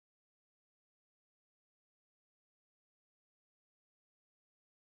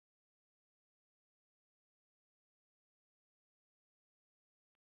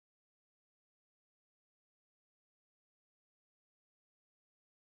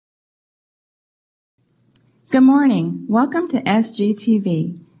Good morning. Welcome to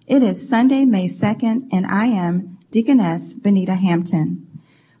SGTV. It is Sunday, May 2nd, and I am Deaconess Benita Hampton.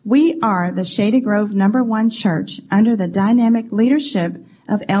 We are the Shady Grove No. 1 Church under the dynamic leadership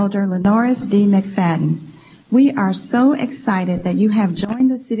of Elder LaNorris D. McFadden. We are so excited that you have joined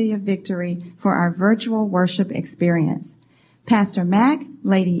the City of Victory for our virtual worship experience. Pastor Mac,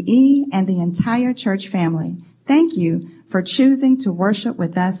 Lady E, and the entire church family, thank you for choosing to worship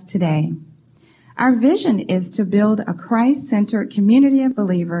with us today. Our vision is to build a Christ-centered community of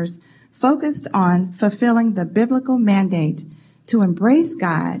believers focused on fulfilling the biblical mandate to embrace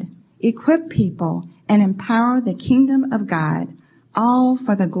God, equip people, and empower the kingdom of God, all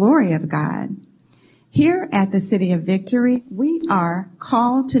for the glory of God. Here at the City of Victory, we are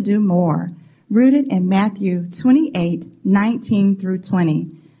called to do more, rooted in Matthew 28:19 through 20,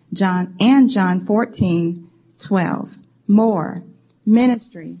 John 14:12. More,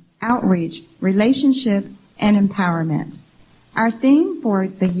 ministry, outreach, relationship, and empowerment. Our theme for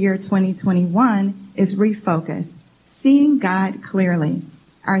the year 2021 is Refocus, Seeing God Clearly.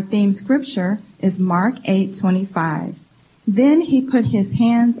 Our theme scripture is Mark 8:25. Then he put his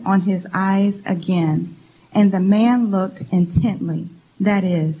hands on his eyes again, and the man looked intently, that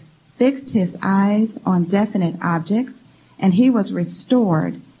is, fixed his eyes on definite objects, and he was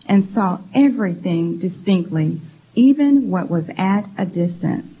restored and saw everything distinctly, even what was at a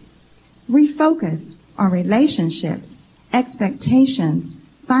distance. Refocus on relationships, expectations,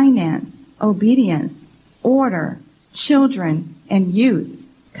 finance, obedience, order, children and youth,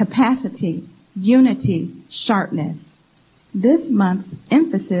 capacity, unity, sharpness. This month's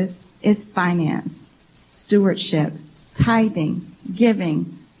emphasis is finance, stewardship, tithing,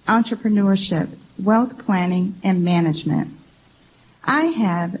 giving, entrepreneurship, wealth planning, and management. I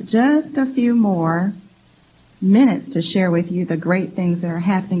have just a few more minutes to share with you the great things that are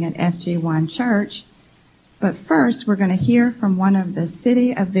happening at SG1 Church. But first, we're going to hear from one of the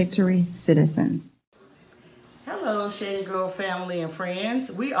City of Victory citizens. Hello, Shady Grove family and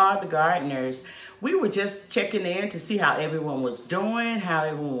friends. We are the Gardeners. We were just checking in to see how everyone was doing, how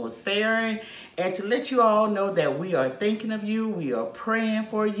everyone was faring, and to let you all know that we are thinking of you, we are praying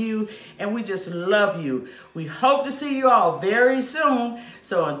for you, and we just love you. We hope to see you all very soon.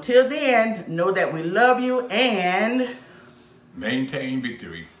 So until then, know that we love you and maintain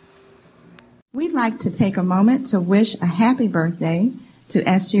victory. We'd like to take a moment to wish a happy birthday to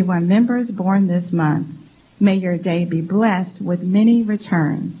SG1 members born this month. May your day be blessed with many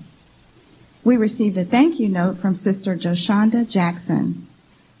returns. We received a thank you note from Sister Joshonda Jackson.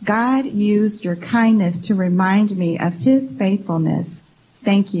 God used your kindness to remind me of his faithfulness.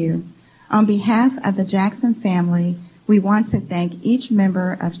 Thank you. On behalf of the Jackson family, we want to thank each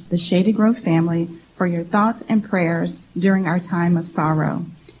member of the Shady Grove family for your thoughts and prayers during our time of sorrow.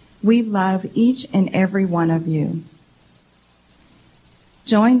 We love each and every one of you.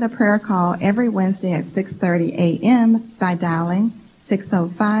 Join the prayer call every Wednesday at 6:30 a.m. by dialing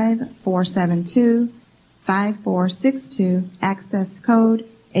 605-472-5462, access code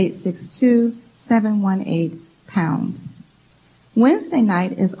 862-718#. Wednesday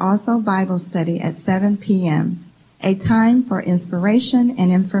night is also Bible study at 7 p.m., a time for inspiration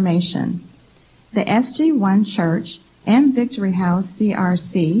and information. The SG1 Church and Victory House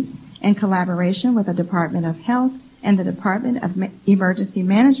CRC, in collaboration with the Department of Health and the Department of Emergency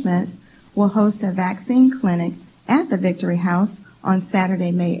Management, will host a vaccine clinic at the Victory House on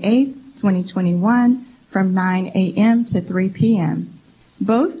Saturday, May 8th, 2021, from 9 a.m. to 3 p.m.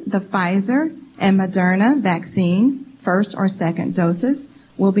 Both the Pfizer and Moderna vaccine, first or second doses,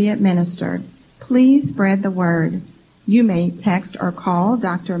 will be administered. Please spread the word. You may text or call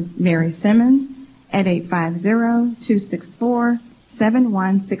Dr. Mary Simmons at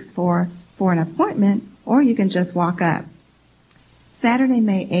 850-264-7164 for an appointment, or you can just walk up. Saturday,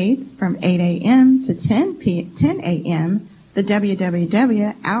 May 8th, from 8 a.m. to 10 a.m., the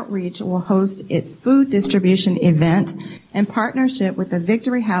WWW Outreach will host its food distribution event in partnership with the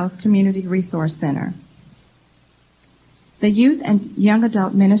Victory House Community Resource Center. The Youth and Young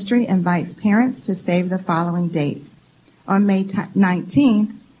Adult Ministry invites parents to save the following dates. On May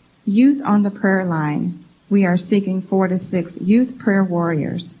 19th, Youth on the Prayer Line. We are seeking 4 to 6 youth prayer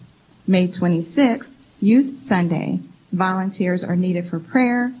warriors. May 26th, Youth Sunday. Volunteers are needed for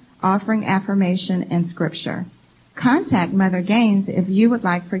prayer, offering affirmation, and scripture. Contact Mother Gaines if you would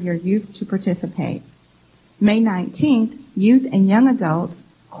like for your youth to participate. May 19th, Youth and Young Adults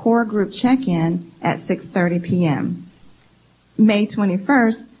Core Group Check-In at 6:30 p.m. May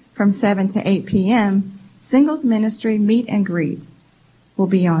 21st, from 7 to 8 p.m., Singles Ministry Meet and Greet will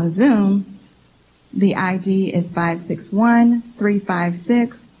be on Zoom. The ID is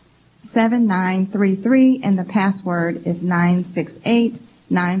 561-356 855-859-7933, and the password is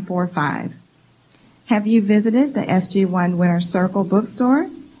 968945. Have you visited the SG1 Winter Circle bookstore?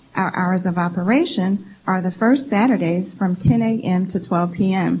 Our hours of operation are the first Saturdays from 10 a.m. to 12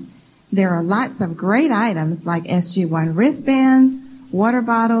 p.m. There are lots of great items like SG1 wristbands, water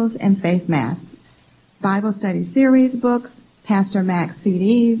bottles, and face masks, Bible study series books, Pastor Mac's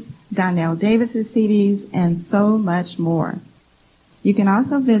CDs, Donnell Davis's CDs, and so much more. You can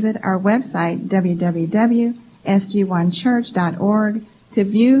also visit our website, www.sg1church.org, to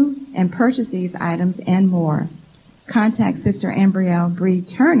view and purchase these items and more. Contact Sister Ambrielle Bree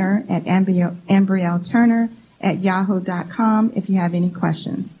Turner at ambrielleturner@yahoo.com if you have any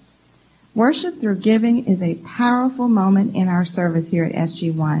questions. Worship through giving is a powerful moment in our service here at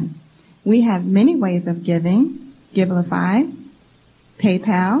SG1. We have many ways of giving: Givelify,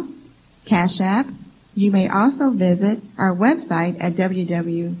 PayPal, Cash App. You may also visit our website at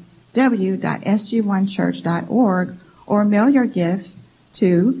www.sg1church.org or mail your gifts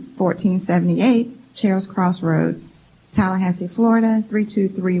to 1478 Chairs Cross Road, Tallahassee, Florida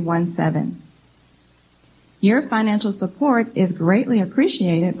 32317. Your financial support is greatly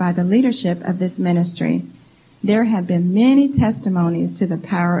appreciated by the leadership of this ministry. There have been many testimonies to the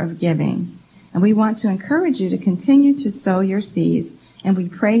power of giving, and we want to encourage you to continue to sow your seeds, and we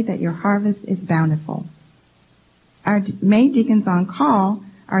pray that your harvest is bountiful. Our May deacons on call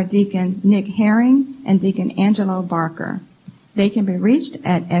are Deacon Nick Herring and Deacon Angelo Barker. They can be reached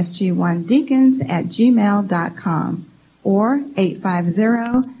at sg1deacons@gmail.com or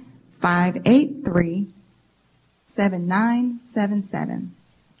 850-583-7977.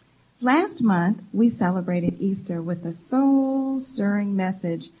 Last month, we celebrated Easter with a soul-stirring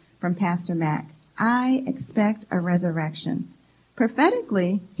message from Pastor Mac, "I expect a resurrection."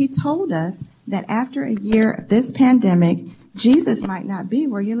 Prophetically, he told us that after a year of this pandemic, Jesus might not be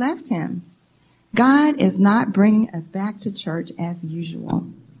where you left him. God is not bringing us back to church as usual.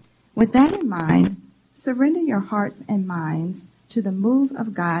 With that in mind, surrender your hearts and minds to the move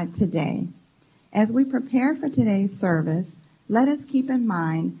of God today. As we prepare for today's service, let us keep in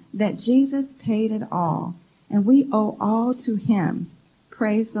mind that Jesus paid it all, and we owe all to him.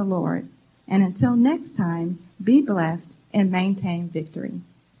 Praise the Lord. And until next time, be blessed and maintain victory.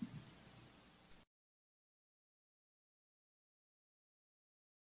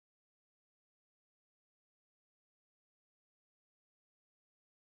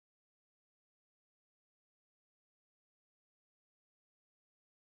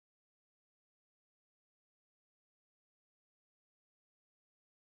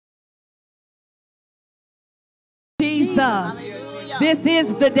 Jesus, this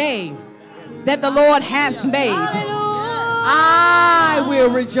is the day that the Lord has made. I will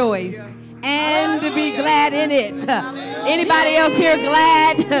rejoice and be glad in it. Anybody else here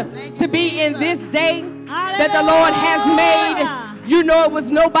glad to be in this day that the Lord has made? You know it was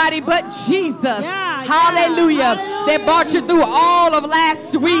nobody but Jesus. Hallelujah. That brought you through all of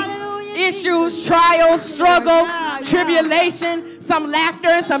last week. Issues, trials, struggle, tribulation, some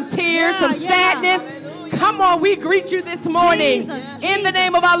laughter, some tears, some sadness. Come on, we greet you this morning in the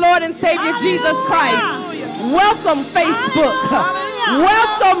name of our Lord and Savior Jesus Christ. Welcome Facebook.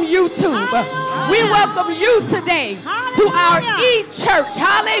 Welcome YouTube. We welcome you today to our E-Church.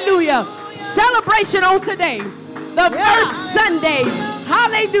 Hallelujah. Celebration on today. The first Sunday.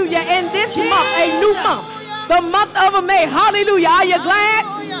 Hallelujah. In this month, a new month. The month of May. Hallelujah. Are you glad?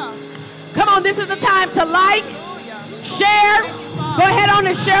 Come on, this is the time to like, share. Go ahead on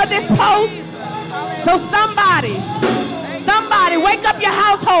and share this post. So somebody, wake up your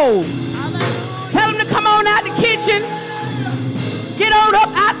household. Tell them to come on out the kitchen. Get on up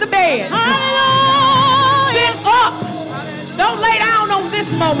out the bed. Sit up. Don't lay down on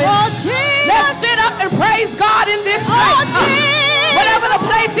this moment. Let's sit up and praise God in this place. Whatever the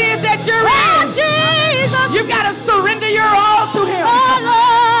place is that you're in, you've got to surrender your all to him.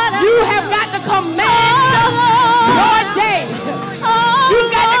 You have got to command your day. You've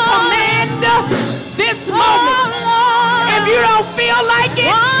got to command this moment. If you don't feel like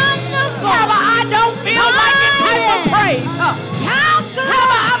it, have a I don't feel like it type of praise. Have a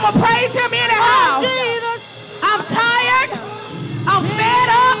I'm going to praise him anyhow. I'm tired. I'm fed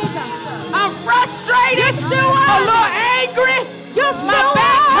up. I'm frustrated. A little angry. My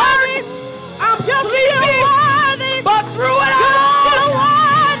back hurting. I'm sleepy. But through it all,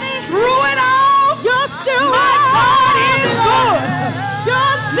 my God is good.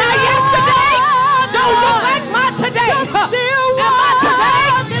 Now yesterday don't look like my today. And my today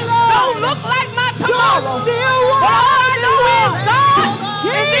don't look like my tomorrow. But all I know is God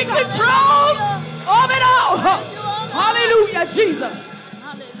is in control of it all. Hallelujah, Jesus.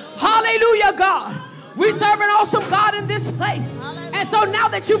 Hallelujah, God. We serve an awesome God in this place. And so now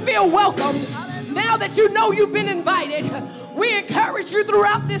that you feel welcome, now that you know you've been invited, we encourage you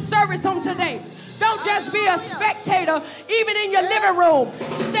throughout this service on today. Don't just be a spectator, even in your living room.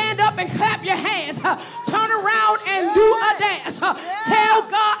 Stand up and clap your hands. Turn around and do a dance. Tell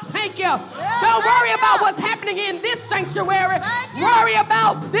God thank you. Don't worry about what's happening in this sanctuary. Worry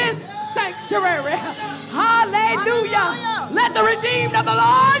about this sanctuary. Hallelujah. Let the redeemed of the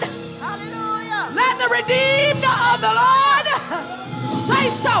Lord. Let the redeemed of the Lord say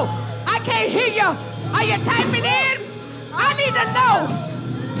so. I can't hear you. Are you typing in? I need to know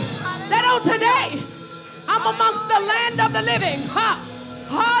that on today, I'm amongst the land of the living.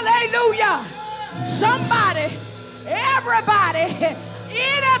 Hallelujah. Somebody, everybody,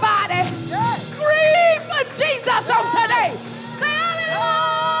 anybody, scream for Jesus on today. Say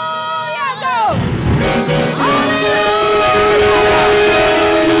hallelujah. Go. Hallelujah.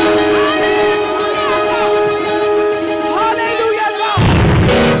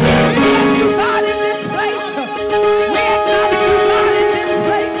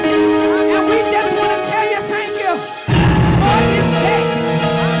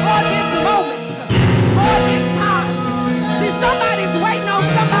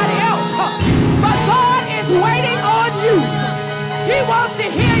 He wants to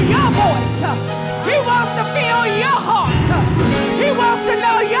hear your voice. He wants to feel your heart. He wants to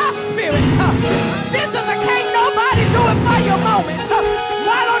know your spirit. This is a can't nobody do it for your moment.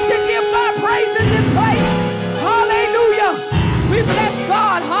 Why don't you give God praise in this place? Hallelujah. We bless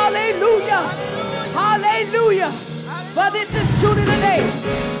God. Hallelujah. Hallelujah. For this is truly the day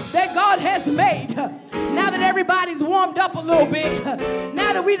that God has made. Now that everybody's warmed up a little bit,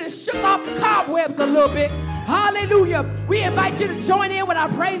 now that we just shook off the cobwebs a little bit, hallelujah, we invite you to join in with our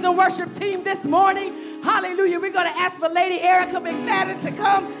praise and worship team this morning. Hallelujah. We're going to ask for Lady Erica McFadden to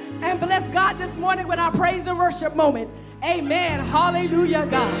come and bless God this morning with our praise and worship moment. Amen. Hallelujah,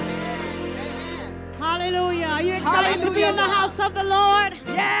 God. Hallelujah. Are you excited Hallelujah, to be in the house of the Lord?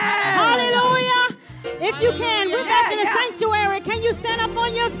 Yes. Hallelujah. If you can, we're back in the sanctuary. Can you stand up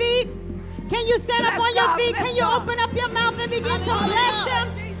on your feet? Can you stand up on your feet? Can you open up your mouth and begin to bless him?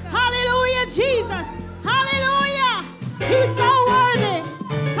 Hallelujah, Jesus. Hallelujah. He's so worthy.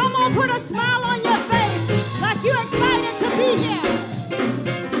 Come on, put a smile on your face like you're excited to be here.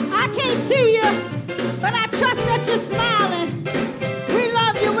 I can't see you, but I trust that you're smiling. We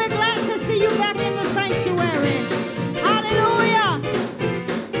love you. We're glad to see you back in the sanctuary. Hallelujah.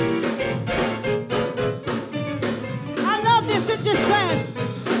 I love this. It just says,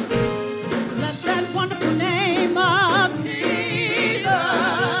 bless that wonderful name of Jesus.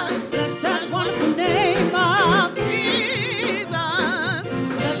 Bless that wonderful name of Jesus.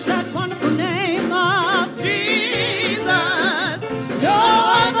 Bless that wonderful name of Jesus. No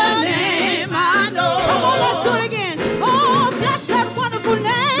other name I know. Come on, let's do it again. Oh, bless that wonderful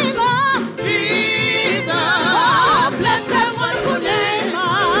name of Jesus. Oh, bless that wonderful name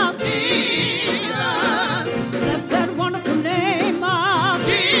of Jesus. Bless that wonderful name of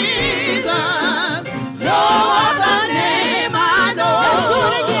Jesus. No other name I know. Let's do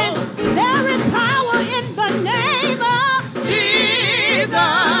it again. There is power in the name of Jesus.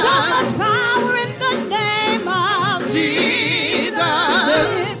 So much power in the name of Jesus.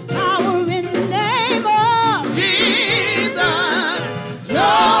 There is power in the name of Jesus. No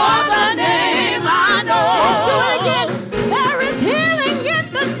other name I know. Let's do it again. There is healing in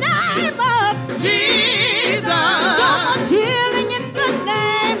the name of Jesus. So much healing in the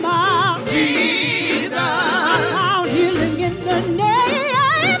name of Jesus. I found healing in the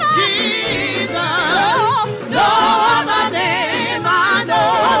name of Jesus. No other name I know.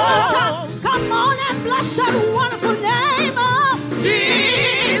 Come on and bless that wonderful name of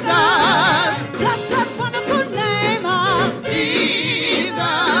Jesus. Bless that wonderful name of Jesus.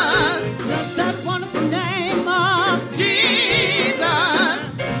 Bless that wonderful name of Jesus.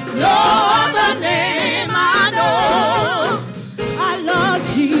 No other name I know. I love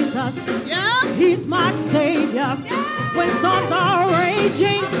Jesus. Yeah. He's my Savior. When storms are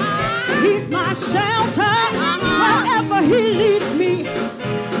raging, He's my shelter. Wherever He leads me,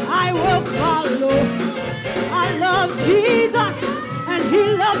 I will follow. I love Jesus, and He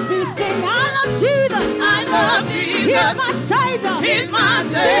loves me. Sing, I love Jesus. I love Jesus. He's my Savior. He's my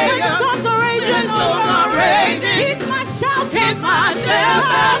Savior. When storms are raging, He's my shelter. He's my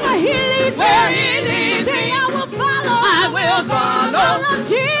shelter. Wherever He leads me, sing, I will follow. I will follow. I love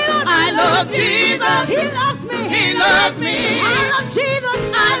Jesus. I love Jesus. He loves me. He loves me. I love Jesus.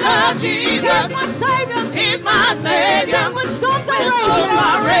 I love Jesus. He's my Savior. He's my Savior. Sing, when storms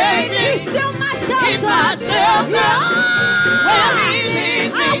are raging, He's still my shelter. He's my shelter. Where He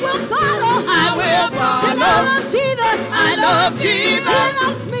leads me, I will love Jesus. He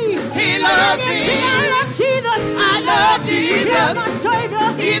loves me. He loves me. I love Jesus. I love Jesus. He's my Savior.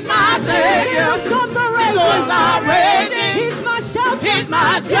 He's my Savior. Storms are raging. Storms are raging. He's my shelter. He's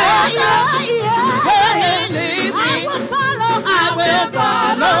my shelter. Where He leads me, I will follow. I will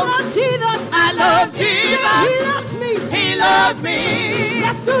follow. I love Jesus. I love Jesus. He loves me. He loves me.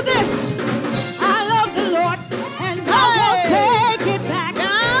 Let's do this. I love the Lord, and I won't take it back.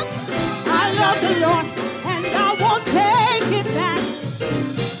 I love the Lord, and I won't take it back.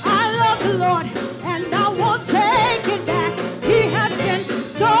 I love the Lord, and I won't take it back. He has been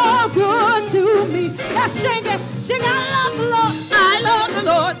so good to me. Let's sing it. Sing, I love the Lord. I love the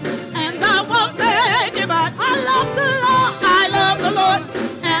Lord, and I won't take it back. I love the Lord. I love the Lord,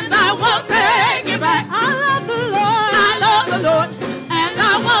 and I won't take it back. I love the Lord. I love the Lord, and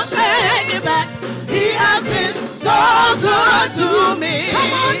I won't take it back. He has been so good to me.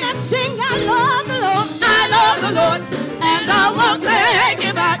 Come on and sing, I love the Lord. I love the Lord, and I won't take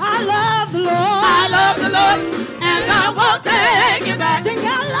it back. I love the Lord. I love the Lord, and I won't take it back. Sing,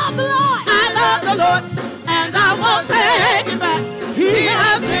 I love the Lord. I love the Lord, and I won't take it back. He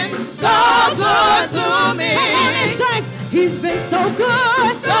has been so good to me. Come on and sing, He's been so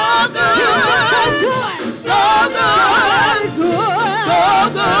good. So good. He's been so good. So good. So good. So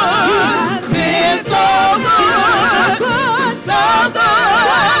good. Been so good. So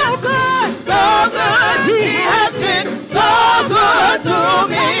good. So good. He has been so good to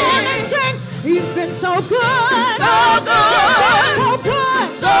me. Come on and sing, He's been so good. So good. So good.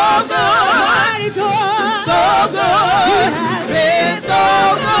 So good. Mighty good. So good. Been so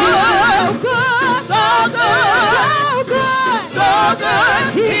good. So good. So good. So good. So good.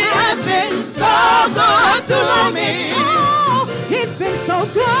 He has been so good to me. Oh, He's been so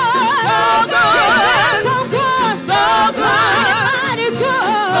good. So good. So good. So good. Mighty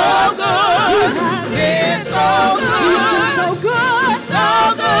good. So good. Been so good. So good. So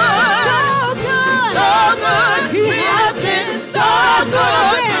good. So good. So good. He has been so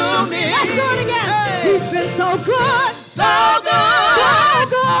good to me. Let's do it again. He's been so good. So good. So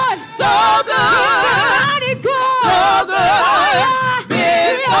good. So good. Mighty good. So good.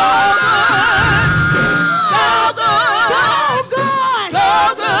 Been so good. So good. So good. So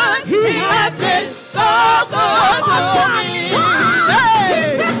good. He has been so good to me.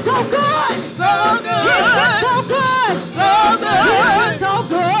 He's been so good. So He's been good. so good. So good. So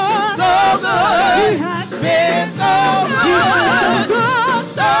good. So good. He has Been so good. good.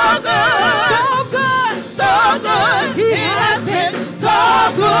 So good. So good. So good. He has been so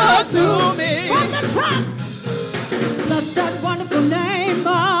good to me. From the top. Bless that wonderful name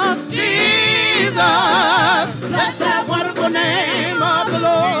of Jesus. Bless that wonderful name of the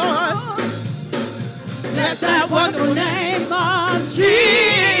Lord. Bless that wonderful name. name of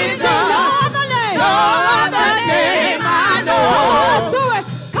Jesus. No other name. No other name I Let's know. do it.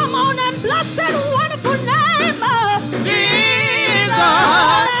 Come on and bless that wonderful name of Jesus.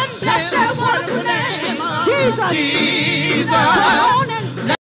 Bless that wonderful name of Jesus. Jesus. Come on and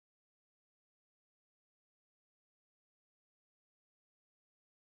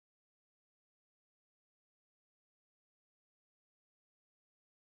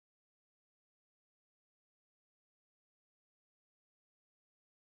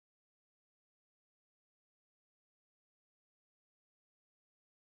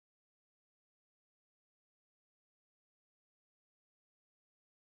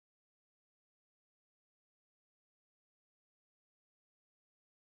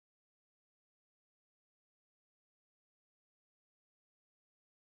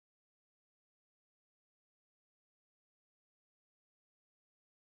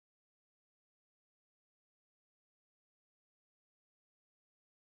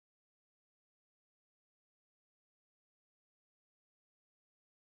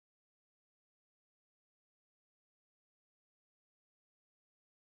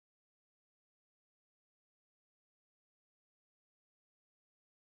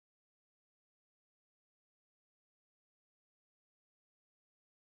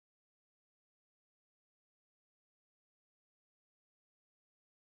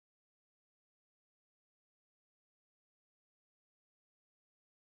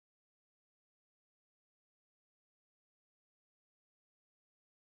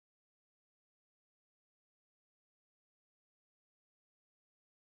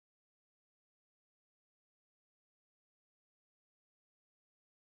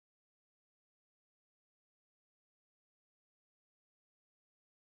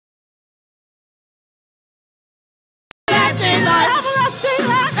everlasting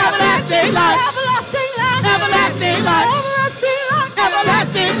life. Everlasting life. Everlasting life. Everlasting life. Everlasting life.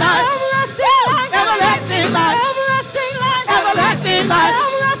 Everlasting life. Everlasting life. Everlasting life. Everlasting life.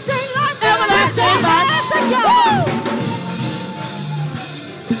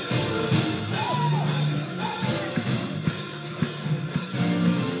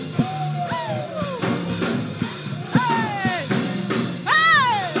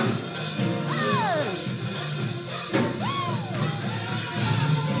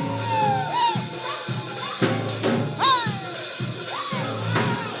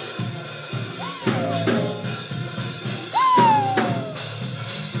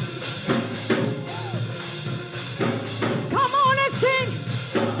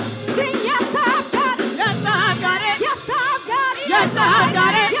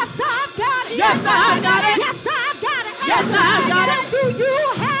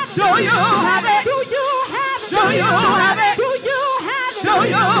 Do you have it? Do you have it? Do you have it? Do you have it? Do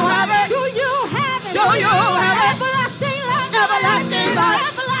you have it? Do you have it? Do you have it? Everlasting life. Everlasting life.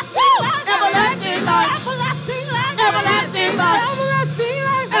 Everlasting life. Everlasting life. Everlasting life. Everlasting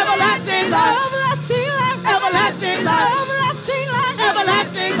life. Everlasting life. Everlasting life. Everlasting life. Everlasting life.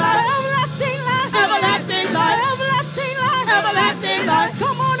 Everlasting life. Everlasting life. Everlasting life. Everlasting life. Everlasting life.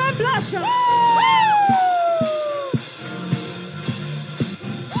 Come on and bless him.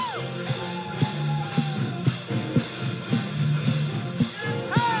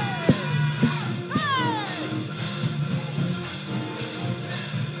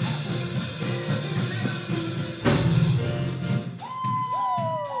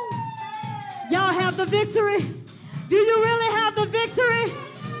 Y'all have the victory? Do you really have the victory?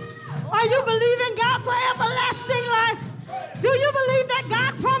 Are you believing God for everlasting life? Do you believe that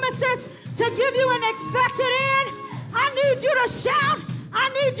God promises to give you an expected end? I need you to shout.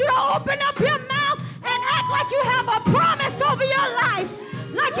 I need you to open up your mouth and act like you have a promise over your life.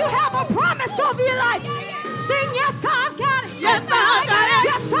 Like you have a promise over your life. Sing, yes, I've got it. Yes, I've got it.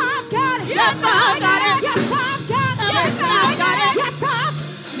 Yes, I've got it. Yes, I've got it. Yes, I've got it. Yes, I've got it. Yes, I've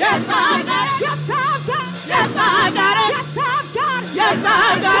Yes, I've got it. Yes, I've got it. Yes, I've got it. Yes, I've got it. Yes,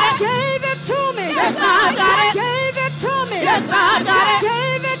 I've got it. Gave it to me. Yes, I've got it. Gave it to me. Yes, I've got it.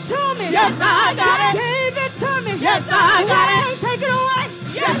 Gave it to me. Yes, I've got it. Gave it to me. Yes, I've got it. Can't take it away.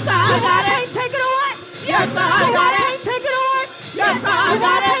 Yes, I've got it. Can't take it away. Yes, I've got it. Can't take it away. Yes, I've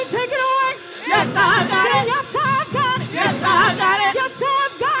got it. Can't take it away. Yes, I've got it. Yes, I've got it. Yes, I've got it. Yes,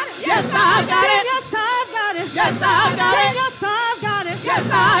 I've got it. Yes, I've got it. Yes, I've got it. Yes, I've got it. Yes, I've got it. Yes,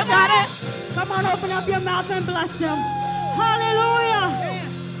 I've got it. Come on, open up your mouth and bless him. Hallelujah.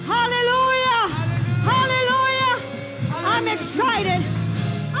 Hallelujah. Hallelujah. I'm excited.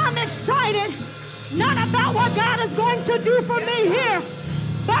 I'm excited. Not about what God is going to do for me here,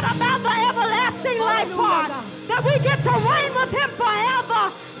 but about the everlasting life part. That we get to reign with him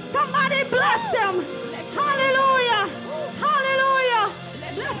forever. Somebody bless him. Hallelujah. Hallelujah.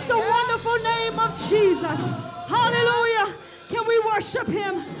 Bless the wonderful name of Jesus. Hallelujah. Can we worship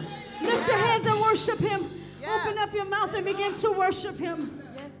him? Lift your hands and worship him. Yes. Open up your mouth and begin to worship him.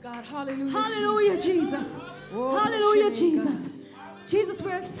 Yes, God. Hallelujah. Hallelujah, Jesus. Oh, Hallelujah, bless your name, Jesus. Jesus,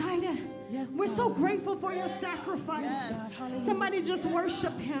 we're excited. Yes, we're God. so grateful for your sacrifice. Yes, God. Hallelujah. Somebody just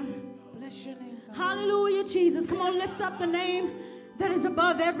worship him. Bless your name, God. Hallelujah, Jesus. Come on, lift up the name that is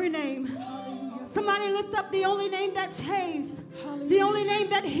above every name. Hallelujah. Somebody lift up the only name that saves, Hallelujah, the only name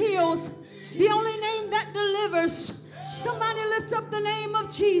Jesus. that heals, the only name that delivers. Somebody lift up the name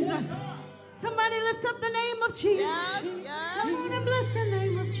of Jesus. Somebody lift up the name of Jesus. Yes, yes. Come on and bless the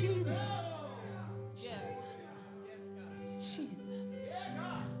name of Jesus. Jesus.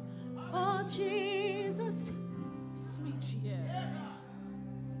 Oh, Jesus. Sweet Jesus.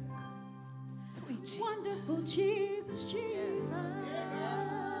 Sweet Jesus. Wonderful Jesus, Jesus.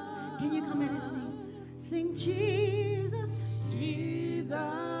 Can you come in and sing? Sing Jesus. Jesus.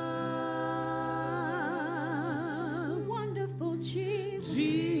 Wonderful Jesus.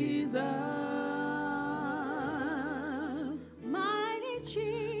 Jesus. Mighty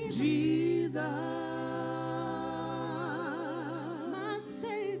Jesus. Jesus. My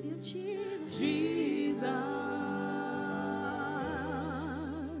Savior Jesus. Jesus.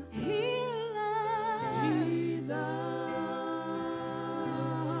 Healer. Jesus.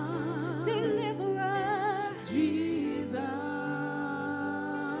 Deliverer. Jesus.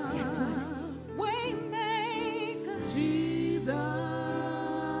 Yes, right. Waymaker. Jesus.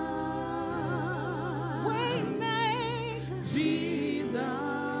 Waymaker. Jesus.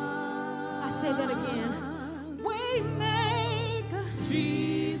 I say that again. Waymaker.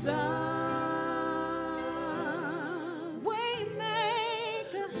 Jesus.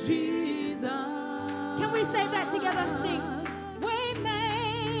 Waymaker. Jesus. Can we say that together? Sing.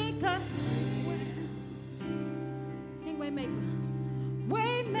 Waymaker. Sing Waymaker.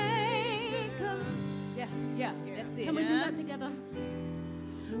 Waymaker. Yeah, that's it. Can we do that together?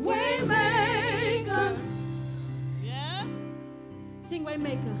 Waymaker. Yes. Sing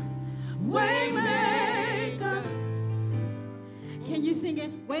Waymaker. Waymaker. Can you sing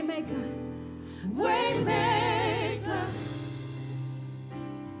it? Waymaker. Waymaker.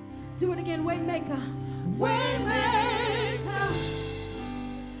 Do it again. Waymaker. Waymaker.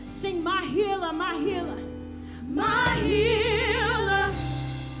 Sing my healer, my healer. My healer.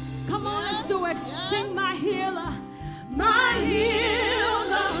 Come on, let's do it. Sing my healer. My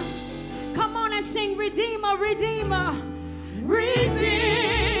healer. Come on and sing Redeemer, Redeemer.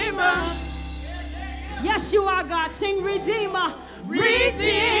 Redeemer. Yes, you are, God. Sing Redeemer,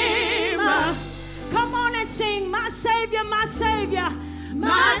 Redeemer. Come on and sing my Savior, my Savior.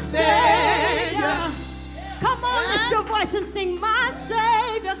 my Savior. Come on, lift your voice and sing, my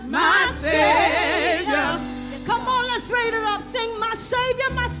Savior, My Savior. Come on, let's rate it up. Sing, my Savior,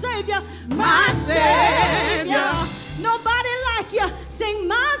 my Savior, My Savior. Nobody like you. Sing,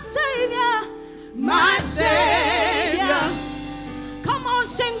 my Savior, My Savior. Come on,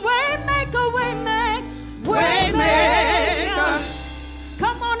 sing, Waymaker, Waymaker, Waymaker.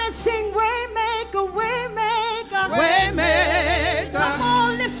 Come on and sing, Waymaker, Waymaker, Waymaker. Come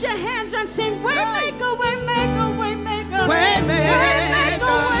on, lift your hands and sing, Waymaker, Waymaker, Waymaker, Waymaker.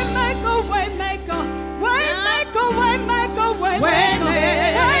 Waymaker, Waymaker, Waymaker, Waymaker, Waymaker, Waymaker.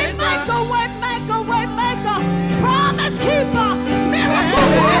 Waymaker, Waymaker, Promise Keeper, Miracle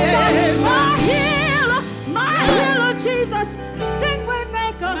Worker, my healer, Jesus. Sing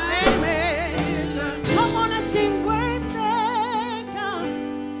Waymaker. Come on and sing Waymaker.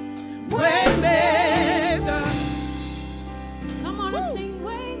 Waymaker. Come on and sing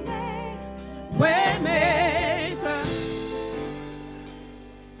Waymaker. Waymaker.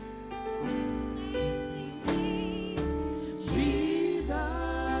 Jesus.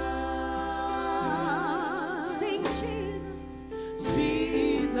 Sing Jesus.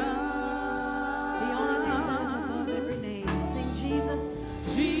 Jesus. The only name that is above every name. Sing Jesus.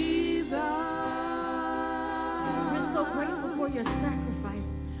 Jesus. We're so grateful for your sacrifice.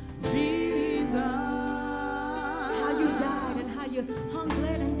 Jesus. How you died and how you hung,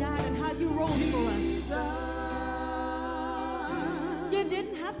 bled, and died and how you rose for us. You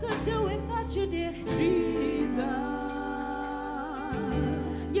didn't have to do it, but you did. Jesus.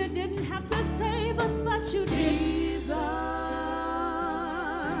 You didn't have to save us, but you did.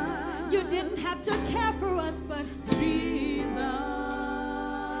 You didn't have to care for us, but Jesus.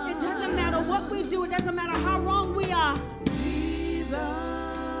 it doesn't matter what we do. It doesn't matter how wrong we are. Jesus.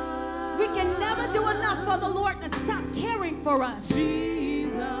 We can never do enough for the Lord to stop caring for us.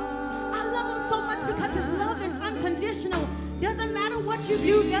 Jesus. I love him so much because his love is unconditional. Doesn't matter what you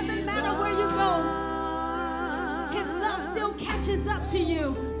do. Doesn't matter where you go. His love still catches up to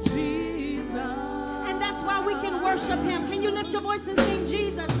you. Jesus. And that's why we can worship him. Can you lift your voice and sing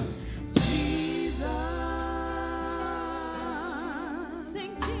Jesus?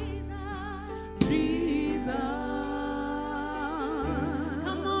 Sing Jesus. Jesus.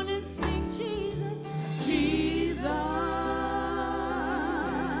 Come on and sing Jesus. Jesus.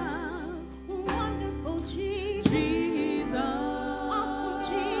 Wonderful Jesus. Jesus. Awesome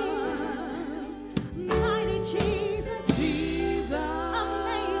Jesus. Mighty Jesus. Jesus.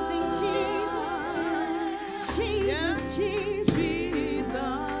 Amazing Jesus. Jesus, Jesus.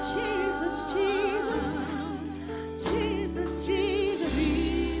 Jesus. Jesus,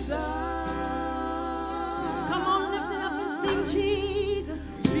 Jesus. Come on, lift it up and sing Jesus.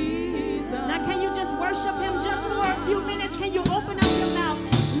 Now can you just worship him just for a few minutes? Can you open up your mouth?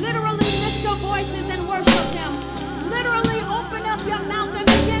 Literally lift your voices and worship him. Literally open up your mouth and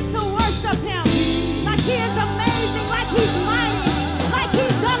begin to worship him. Like he is amazing, like he's mighty, like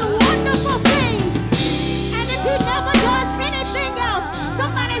he's done wonderful things. And if he never does anything else,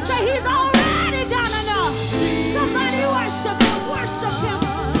 somebody say he's already done enough. Somebody worship him, worship him.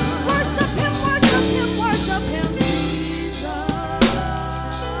 Worship him, worship him, worship him.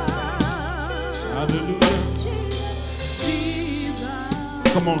 Hallelujah.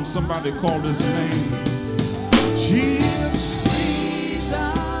 Come on, somebody call his name. Jesus.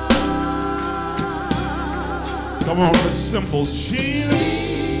 Come on, it's simple.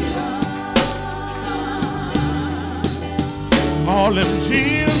 Jesus. Call him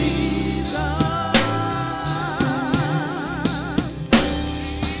Jesus.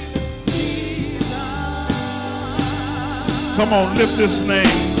 Come on, lift this name.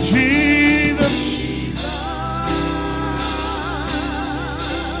 Jesus.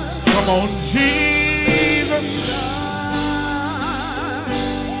 Come on, Jesus.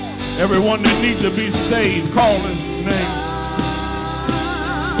 Everyone that needs to be saved, call his name.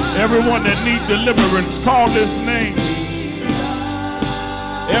 Everyone that needs deliverance, call his name.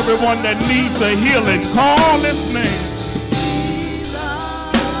 Everyone that needs a healing, call his name.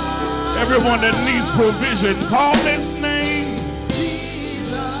 Everyone that needs provision, call his name.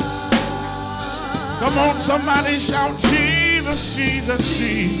 Come on, somebody shout, Jesus, Jesus,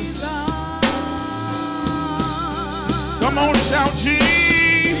 Jesus. Come on, shout,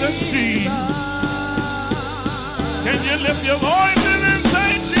 Jesus, Jesus. Can you lift your voices and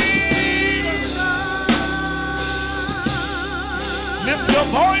say, Jesus? Lift your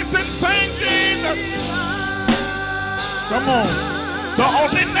voice and say, Jesus. Come on. The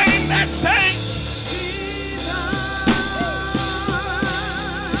only name that saves.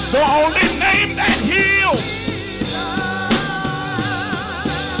 The only name that heals.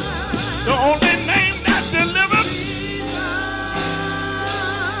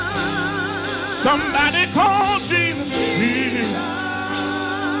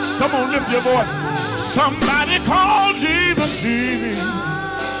 Come on, lift your voice. Somebody call Jesus, Jesus.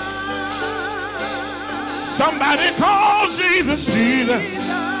 Somebody call Jesus, Jesus.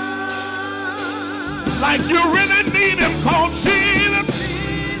 Like you really need him, call Jesus.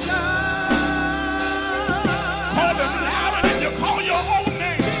 Call him louder than you call your own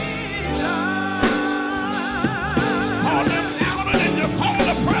name. Call him louder than you call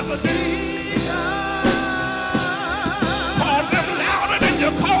the president. Call him louder than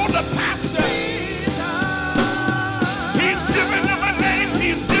you call the pastor. He's giving him a name.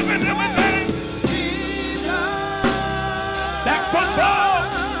 He's giving him a name. That's above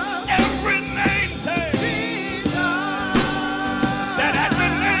every name. Say that at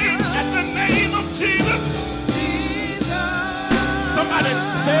the name of Jesus. Somebody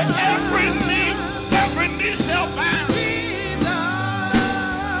say every knee shall bow,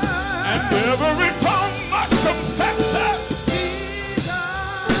 and every tongue must confess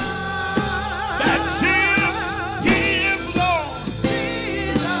that Jesus, he is Lord.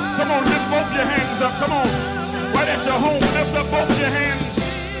 Come on, lift both your hands up. Come on, right at your home, lift up both your hands.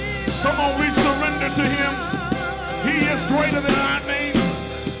 Come on, we surrender to him. He is greater than our name.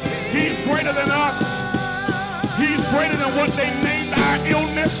 He's greater than us. He's greater than what they named our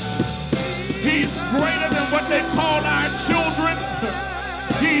illness. He's greater than what they call our children.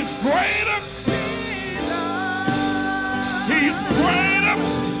 He's greater. He's greater.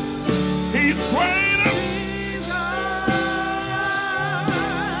 He's greater.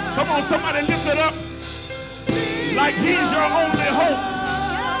 Come on, somebody lift it up. Like he's your only hope.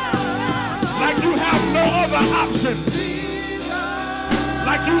 Like you have no other option.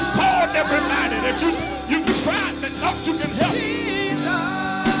 Like you've called everybody that you tried that thought you can help.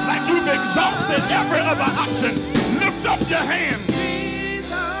 Like you've exhausted every other option. Lift up your hand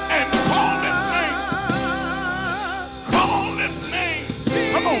and call his name. Call his name.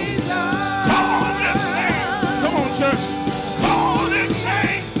 Come on. Call his name. Come on, church. Call his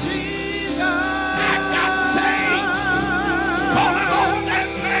name. I got saved. Call it on that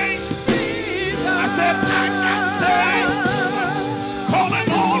name. I said I got saved. Call it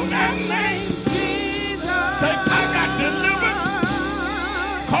on that name. Say I got delivered.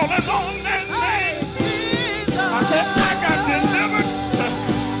 Call it on that name. I said I got delivered.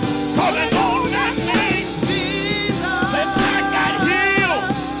 Call it on that name. Say I got healed.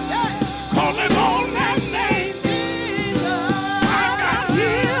 Call it on that name. I got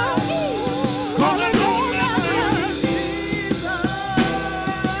healed. Call it on that name.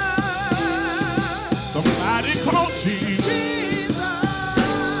 Somebody call Jesus.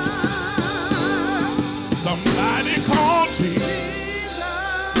 Somebody call Jesus.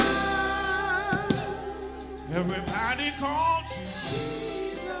 Everybody call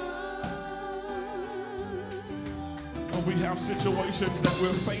Jesus. But we have situations that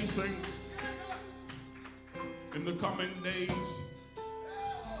we're facing in the coming days,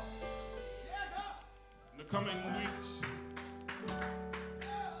 in the coming weeks,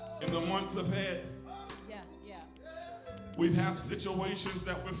 in the months ahead. We have situations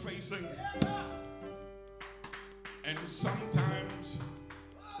that we're facing, and sometimes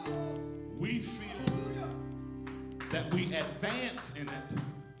we feel that we advance in it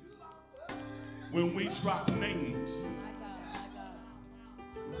when we drop names.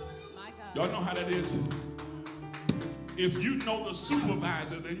 Y'all know how that is. If you know the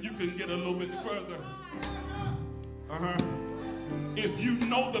supervisor, then you can get a little bit further. If you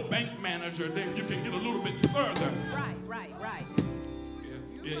know the bank manager, then you can get a little bit further. Right.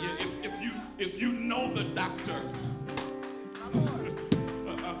 Yeah. If you know the doctor,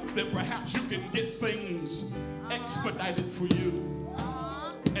 then perhaps you can get things expedited for you.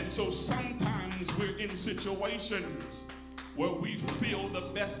 And so sometimes we're in situations where we feel the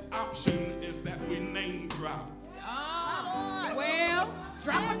best option is that we name drop. Well,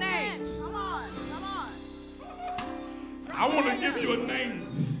 drop a name. Come on. I want to give you a name.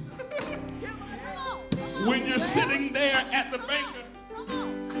 When you're sitting there at the bank,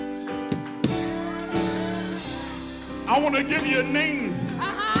 I want to give you a name.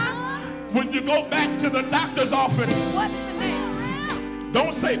 When you go back to the doctor's office, What's the name?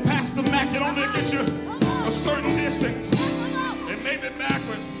 don't say Pastor Mac, it only gets you a certain distance. It may be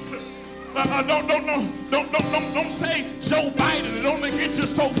backwards. Don't say Joe Biden, it only gets you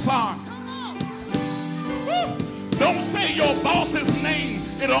so far. Don't say your boss's name,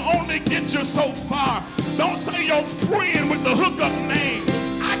 it'll only get you so far. Don't say your friend with the hookup name.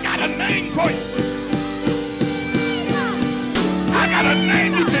 I got a name for you. I got a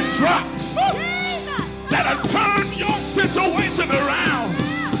name you can drop that'll turn your situation around.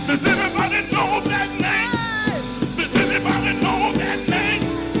 Does anybody know that name? Does anybody know that name?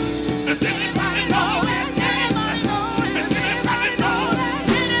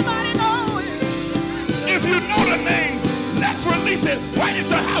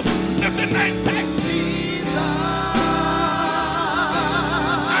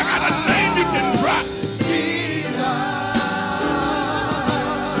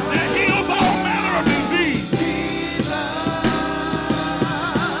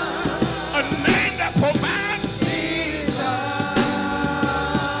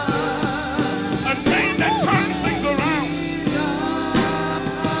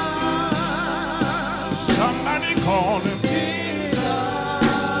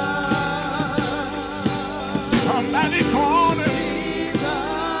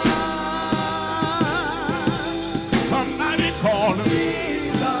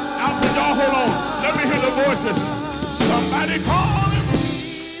 voices. Somebody call him.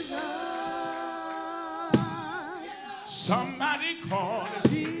 Somebody call him.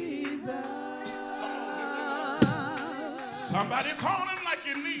 Somebody call him like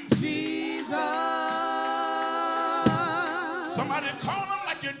you need. Somebody call him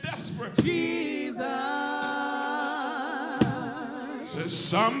like you're desperate. Says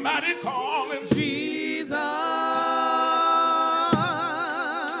somebody call him.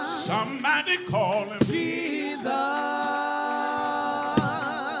 Somebody call him. He's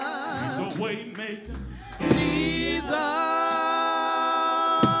a way maker. He's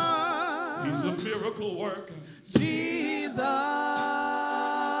a miracle worker. He's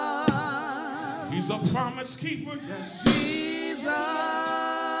a promise keeper. Yes.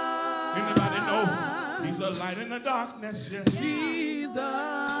 Anybody know he's a light in the darkness? Yes. He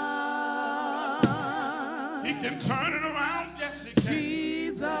can turn it around. Yes, he can.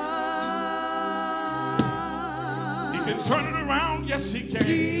 He can turn it around. Yes, he can.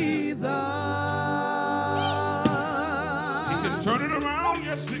 He can turn it around.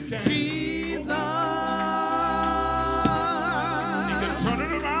 Yes, he can. He can turn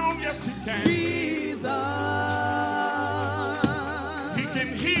it around. Yes, he can. He can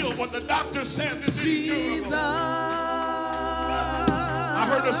heal what the doctor says is incurable. I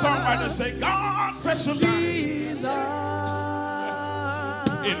heard a songwriter say, God specializes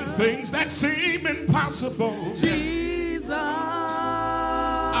in things that seem impossible.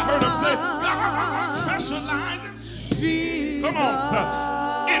 I heard him say, God specializes. Come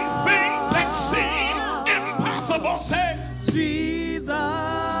on. In things that seem impossible. Say,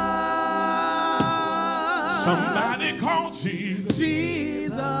 somebody call Jesus.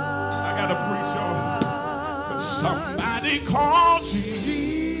 I gotta preach, y'all. Somebody call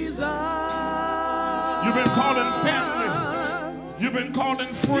Jesus. You've been calling family. You've been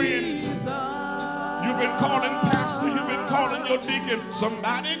calling friends. You've been calling pastor. You've been calling your deacon.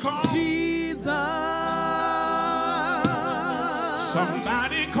 Somebody call Jesus.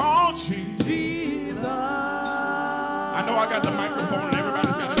 Somebody call Jesus. I know I got the microphone and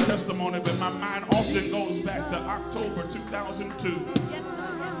everybody's got a testimony, but my mind often goes back to October 2002.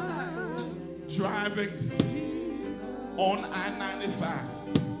 Driving on I-95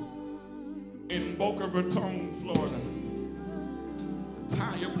 in Boca Raton, Florida.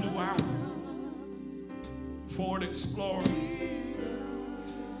 Tire blew out. Ford Explorer.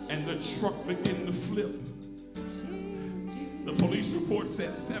 And the truck began to flip. The police report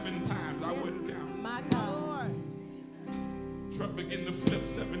said 7 times. I wouldn't count. My God. Truck began to flip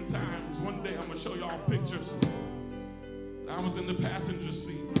 7 times. One day I'm going to show y'all pictures. I was in the passenger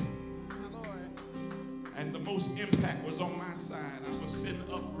seat. And the most impact was on my side. I was sitting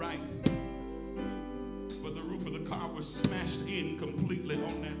upright. But the roof of the car was smashed in completely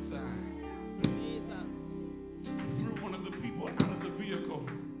on that side. Threw one of the people out of the vehicle.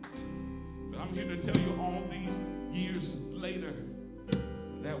 But I'm here to tell you all these years later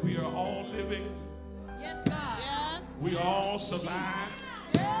that we are all living. Yes, God. Yes. We all survive.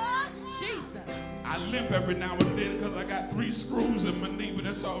 Yes. Jesus. I limp every now and then because I got 3 screws in my knee, but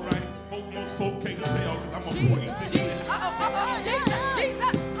that's all right. Most folk can't tell because I'm going to praise him. Jesus.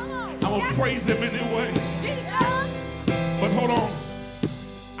 Jesus. I'm going to praise him anyway. Jesus. But hold on.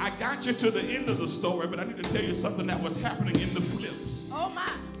 I got you to the end of the story, but I need to tell you something that was happening in the flips. Oh, my.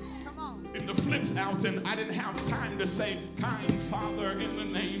 Come on. In the flips, Alton, I didn't have time to say, kind Father, in the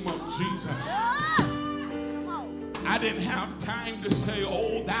name of Jesus. I didn't have time to say,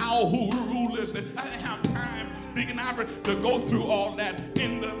 oh, thou who rulest. I didn't have time, Deacon Ivory, to go through all that.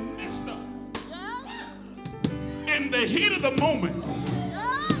 In the midst of, in the heat of the moment,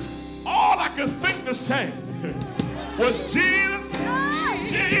 all I could think to say was Jesus,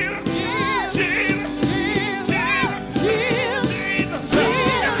 Jesus, Jesus, Jesus, Jesus.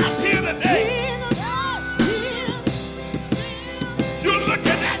 And I'm here today. You're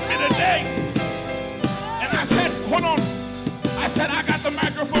looking at me today. And I said, hold on. I said, I got the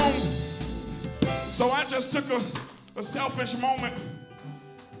microphone. So I just took a selfish moment,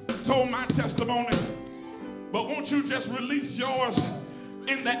 told my testimony. But won't you just release yours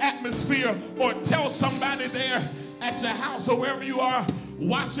in the atmosphere, or tell somebody there at your house or wherever you are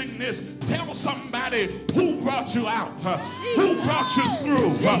watching this, tell somebody who brought you out, who brought you through,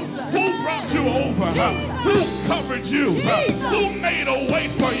 who brought you over, who covered you, who made a way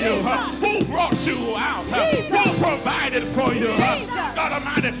for you, who brought you out, who provided for you. God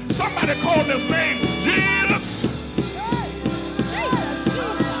Almighty, somebody call his name Jesus.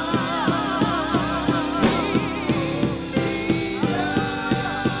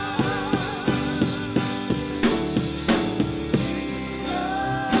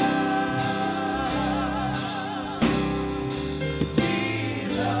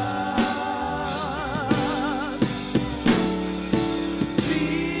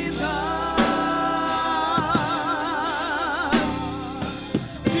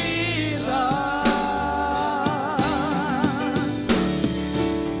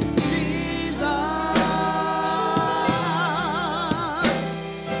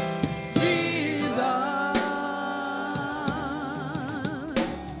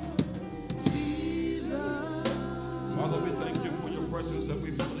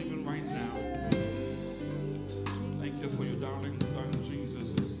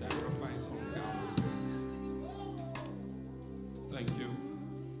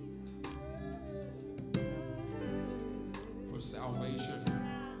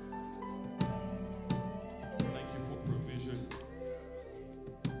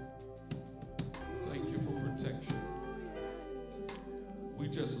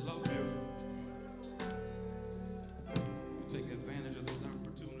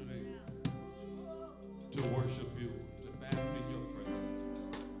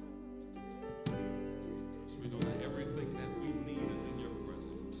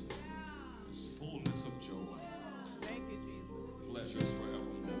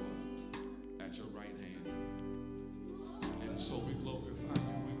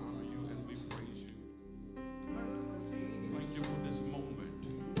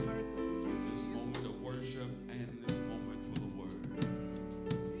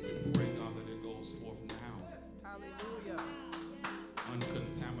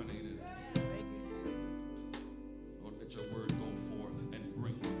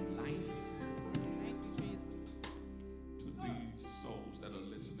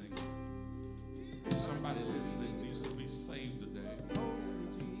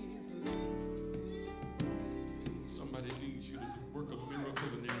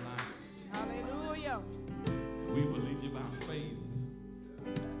 Hallelujah. We believe you by faith.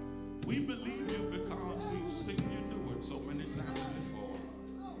 We believe you because we've seen you do it so many times before.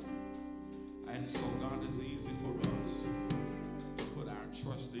 And so, God, it's easy for us to put our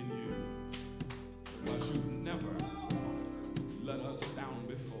trust in you because you've never let us down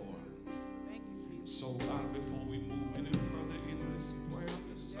before. Thank you, Jesus. So, God, before we move any further in this prayer,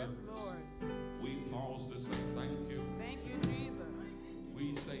 this Yes, service, Lord. we pause to say thank you. Thank you, Jesus.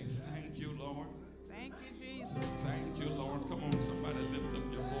 We say thank you, Lord. Thank you, Jesus. Thank you, Lord. Come on, somebody lift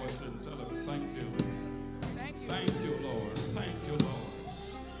up your voice and tell them thank you. Thank you. Thank you, Lord. Thank you, Lord.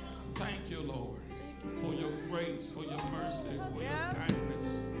 Thank you, Lord, for your grace, for your mercy, for Yes. your kindness.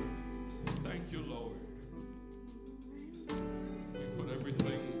 Thank you, Lord. We put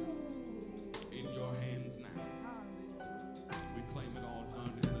everything in your hands now. We claim it all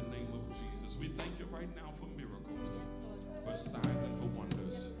done in the name of Jesus. We thank you right now for miracles, for signs and for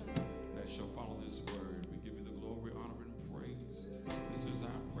wonders that shall follow this word. We give you the glory, honor, and praise. This is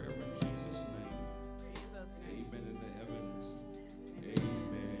our prayer in Jesus' name. Jesus' name. Amen in the heavens.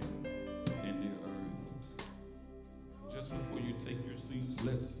 Amen in the earth. Just before you take your seats,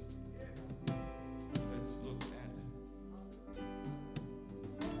 let's look at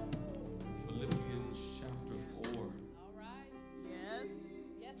Philippians chapter 4. All right. Yes.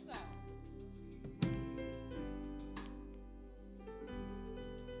 Yes, sir.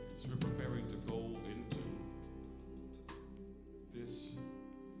 As we're preparing to go into this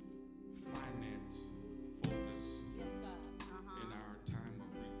finance focus Yes, God. in our time of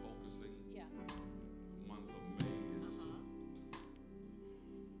refocusing, Yeah. the month of May is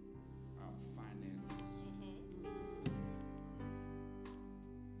our finances.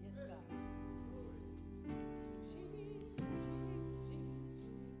 Yes, God.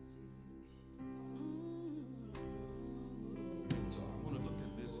 And so I want to look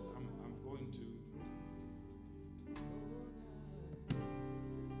at this. I'm going to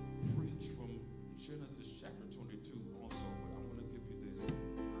preach from Genesis chapter 22 also, but I want to give you this.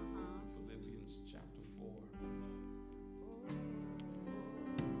 Philippians chapter 4.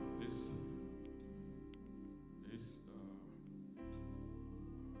 This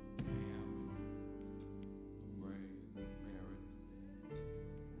Cam, Lorraine, Marin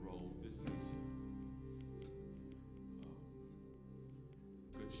wrote. This is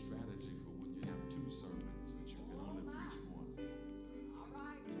good strategy for when you have two sermons, but you can only preach one. All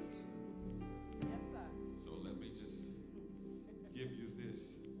right. Yes, sir. So let me just give you this,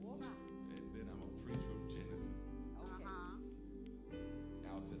 and then I'm going to preach from Genesis. Okay.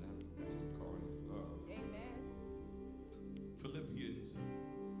 Out to Dr. Carly. Amen. Philippians,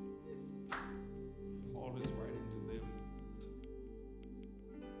 Paul is writing to them.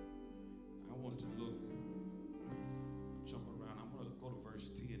 I want to jump around. I'm going to go to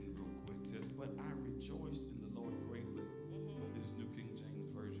verse 10 real quick. It says, "But I rejoiced in the Lord greatly." This is New King James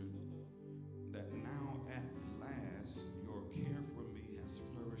Version. "That now at last your care for me has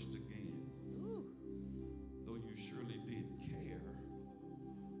flourished again. Though you surely did care,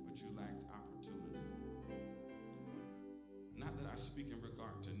 but you lacked opportunity. Not that I speak in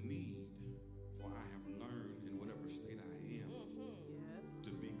regard to need, for I have learned in whatever state I am Yes.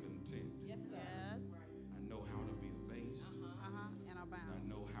 to be content. Yes, sir. Yes. I know how to be abased, And and I abound.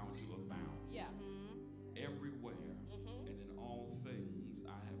 know how to abound. Yeah. Everywhere and in all things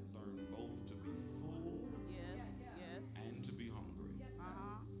I have learned both to be full Yes. Yes. and to be hungry,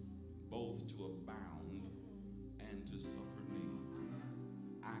 both to abound and to suffer need.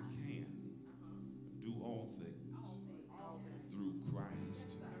 I can do all things through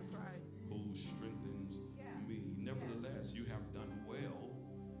Christ Christ. who strengthens me. Nevertheless, you have done well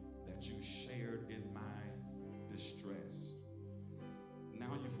that you shared in my distress.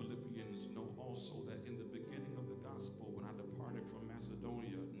 Now you Philippians know also that in the beginning of the gospel, when I departed from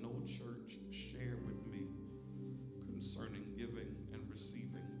Macedonia, no church shared with me concerning giving and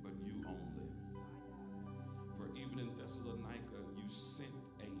receiving, but you only. For even in Thessalonica, you sent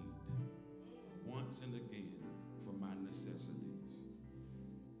aid once and again for my necessities.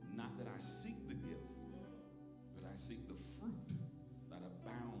 Not that I seek the gift, but I seek the fruit that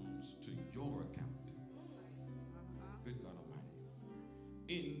abounds to your account. Good God Almighty.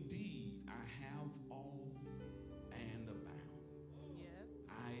 Indeed, I have all and abound. Yes.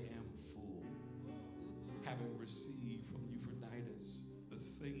 I am full, having received from Euphrodytus the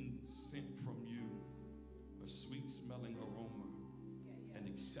things sent from you, a sweet-smelling aroma, an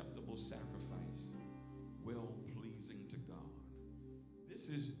acceptable sacrifice, well-pleasing to God. This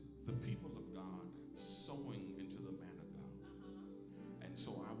is the people of God sowing into the man of God. And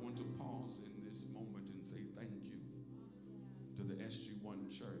so I want to pause in this moment and say thank you to the SG1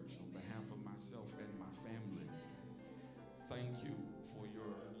 Church on behalf of my myself and my family. Thank you for your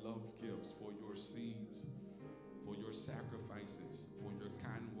love gifts, for your seeds, for your sacrifices, for your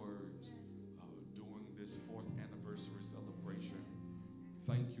kind words during this 4th anniversary celebration.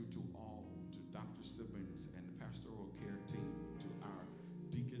 Thank you to all, to Dr. Simmons and the pastoral care team, to our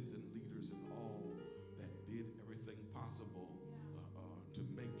deacons and leaders and all that did everything possible to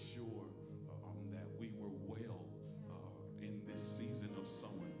make sure that we were well in this season of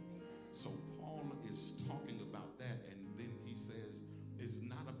sowing. So Paul is talking about that, and then he says, it's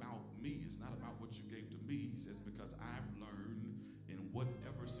not about me, it's not about what you gave to me. He says, because I've learned in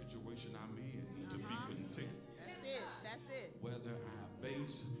whatever situation I'm in to be content. That's it. That's it. Whether I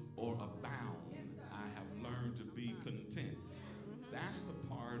abase or abound, I have learned to be content. That's the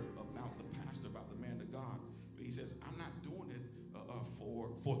part about the pastor, about the man of God. He says, I'm not doing it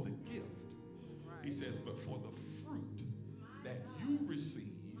for the gift. He says, but for the fruit that you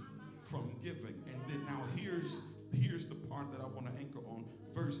receive from giving. And then now here's the part that I want to anchor on,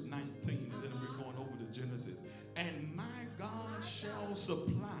 verse 19, and then we're going over to Genesis. And my God shall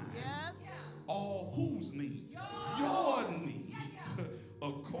supply all whose needs? Your needs,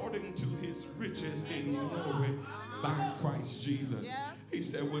 according to his riches in glory by Christ Jesus. He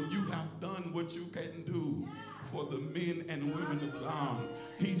said, when you have done what you can do for the men and women of God,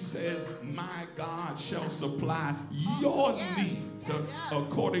 he says, my God shall supply your needs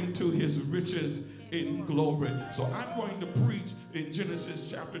according to his riches in glory. So I'm going to preach in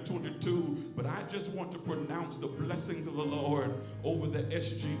Genesis chapter 22, but I just want to pronounce the blessings of the Lord over the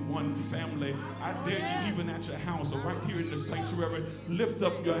SG1 family. I dare you, even at your house or right here in the sanctuary, lift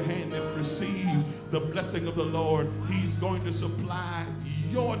up your hand and receive the blessing of the Lord. He's going to supply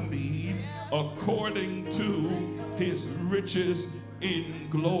your need according to his riches in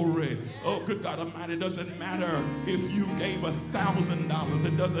glory. Oh, good God Almighty, it doesn't matter if you gave $1,000.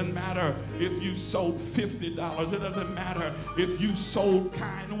 It doesn't matter if you sold $50. It doesn't matter if you sold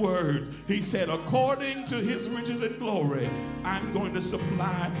kind words. He said, according to his riches in glory, I'm going to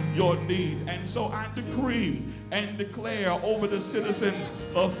supply your needs. And so I decree and declare over the citizens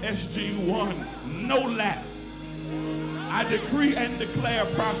of SG1, no lack. I decree and declare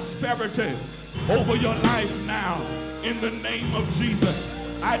prosperity over your life now. In the name of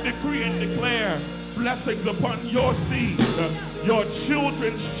Jesus, I decree and declare blessings upon your seed. Your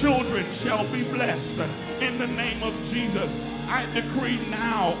children's children shall be blessed. In the name of Jesus, I decree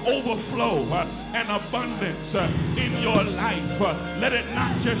now overflow and abundance in your life. Let it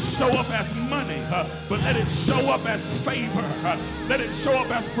not just show up as money, but let it show up as favor. Let it show up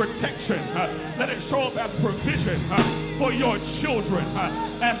as protection. Let it show up as provision for your children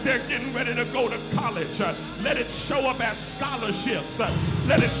as they're getting ready to go to college. Let it show up as scholarships.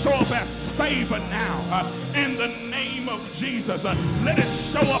 Let it show up as favor now in the name of Jesus. Let it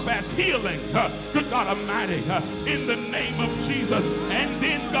show up as healing. Good God Almighty, in the name of Jesus. And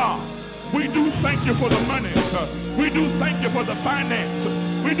then God, we do thank you for the money. We do thank you for the finance.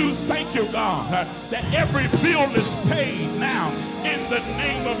 We do thank you, God, that every bill is paid now in the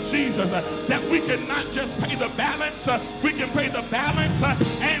name of Jesus. That we can not just pay the balance, we can pay the balance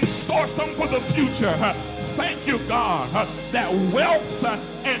and store some for the future. Thank you, God, that wealth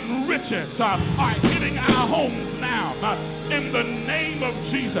and riches are hitting our homes now. In the name of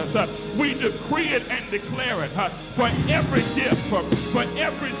Jesus, we decree it and declare it for every gift, for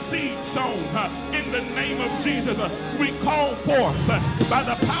every seed sown. In the name of Jesus, we call forth by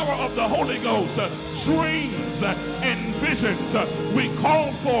the power of the Holy Ghost dreams and visions. We call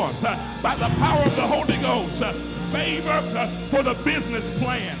forth by the power of the Holy Ghost favor for the business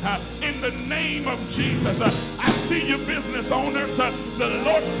plan. In the name of Jesus, I see you business owners. The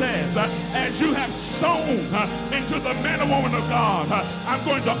Lord says, as you have sown into the man or woman of God, I'm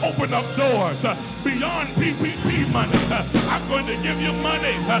going to open up doors beyond PPP money. I'm going to give you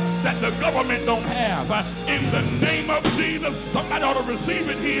money that the government don't have. In the name of Jesus, somebody ought to receive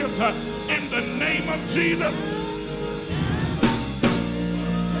it here. In the name of Jesus.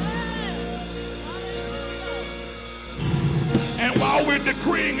 And while we're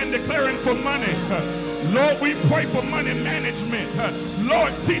decreeing and declaring for money, Lord, we pray for money management.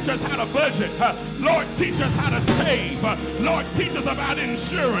 Lord, teach us how to budget. Lord, teach us how to save. Lord, teach us about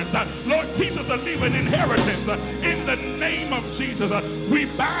insurance. Lord, teach us to leave an inheritance. In the name of Jesus, we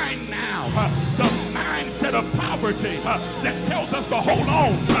bind now the mindset of poverty that tells us to hold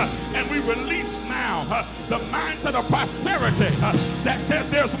on. And we release now the mindset of prosperity that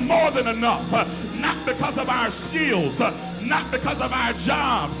says there's more than enough. Not because of our skills, not because of our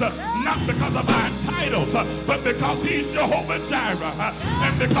jobs, not because of our titles, but because he's Jehovah Jireh,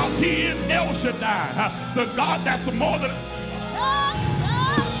 and because he is El Shaddai, the God that's more than...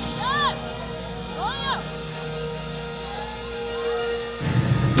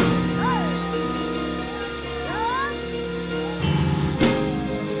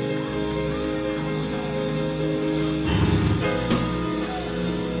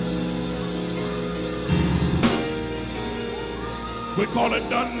 We call it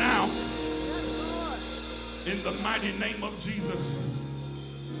done now. In the mighty name of Jesus.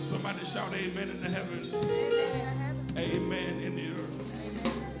 Somebody shout amen in the heavens. Amen in the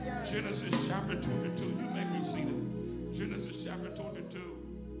earth. Genesis chapter 22. You may be seated. Genesis chapter 22.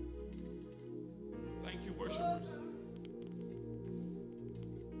 Thank you, worshipers.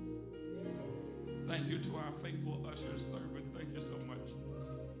 Thank you to our faithful ushers, servant. Thank you so much.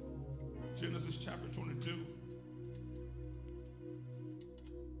 Genesis chapter 22.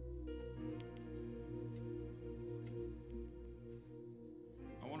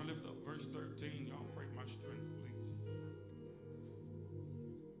 I want to lift up verse 13. Y'all pray my strength, please.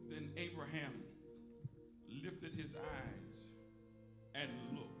 Then Abraham lifted his eyes and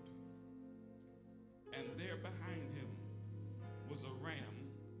looked, and there behind him was a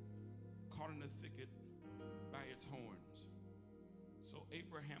ram caught in a thicket by its horns. So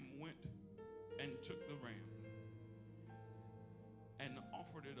Abraham went and took the ram and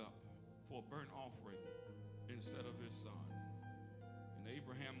offered it up for a burnt offering instead of his son. And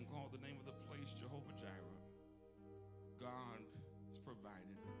Abraham called the name of the place Jehovah Jireh. God has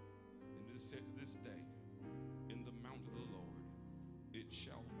provided. And it is said to this day, in the mount of the Lord, it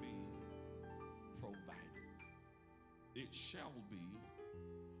shall be provided. It shall be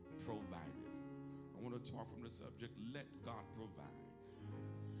provided. I want to talk from the subject, let God provide.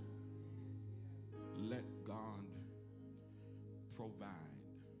 Let God provide.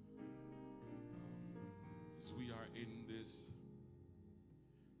 As we are in this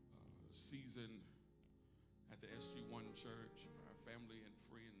season at the SG1 Church, our family and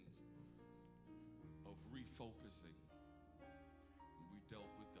friends, of refocusing. We dealt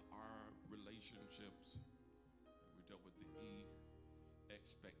with the R relationships. We dealt with the E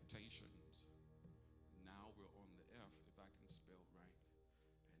expectations. Now we're on the F, if I can spell right,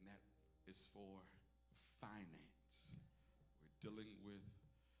 and that is for finance. We're dealing with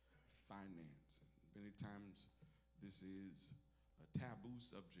finance. Many times this is a taboo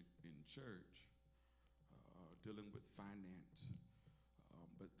subject in church, dealing with finance.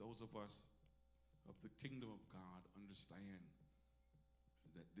 But those of us of the kingdom of God understand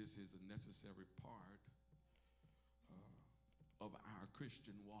that this is a necessary part of our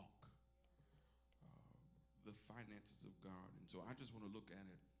Christian walk, the finances of God. And so I just want to look at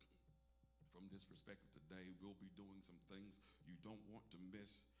it from this perspective today. We'll be doing some things you don't want to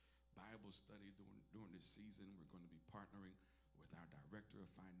miss. Bible study during this season. We're going to be partnering with our Director of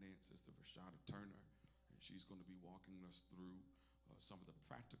Finance, Sister Rashada Turner, and she's going to be walking us through some of the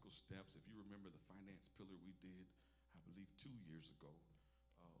practical steps. If you remember the finance pillar we did, I believe 2 years ago,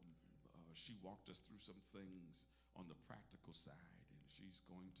 she walked us through some things on the practical side, and she's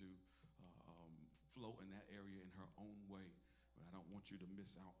going to flow in that area in her own way. But I don't want you to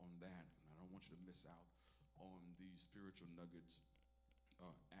miss out on that, and I don't want you to miss out on these spiritual nuggets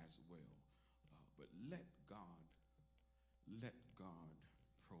as well. But let God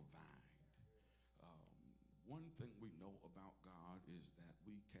provide. One thing we know about God is that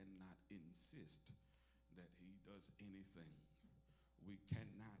we cannot insist that he does anything. We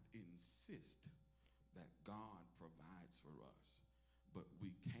cannot insist that God provides for us, but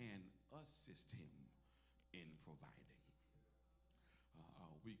we can assist him in providing.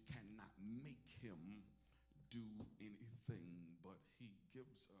 We cannot make him do anything, but he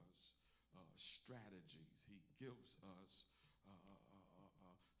gives us strategies. He gives us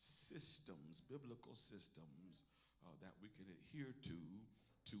systems, biblical systems that we can adhere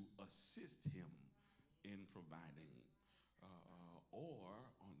to assist him in providing. Or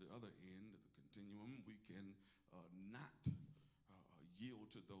on the other end of the continuum, we can not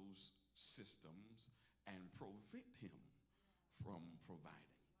yield to those systems and prevent him from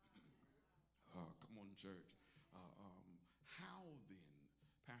providing. Come on, church. How then,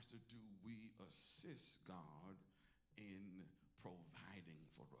 Pastor, do we assist God in providing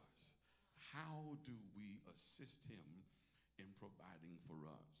for us? How do we assist him in providing for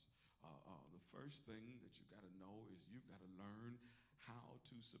us? The first thing that you got to know is you got to learn how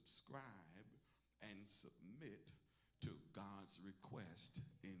to subscribe and submit to God's request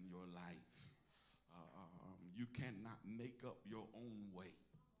in your life. You cannot make up your own way.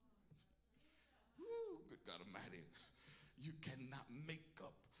 Woo, good God Almighty. You cannot make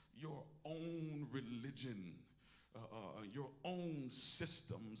up your own religion, your own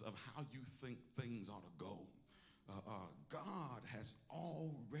systems of how you think things ought to go. God has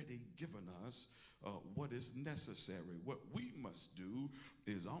already given us what is necessary. What we must do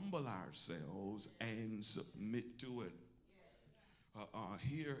is humble ourselves and submit to it.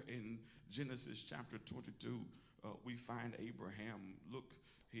 Here in Genesis chapter 22, we find Abraham. Look,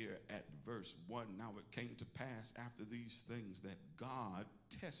 here at verse 1. Now it came to pass after these things that God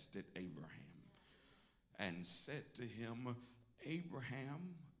tested Abraham and said to him,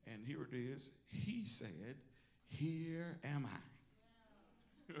 Abraham, and here it is, he said, here am I.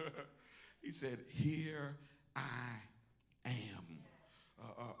 He said, here I am.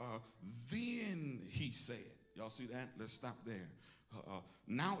 Then he said, y'all see that? Let's stop there.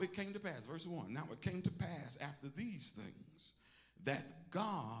 Now it came to pass, verse 1, now it came to pass after these things that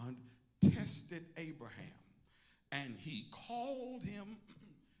God tested Abraham, and he called him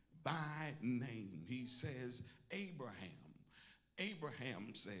by name. He says, Abraham.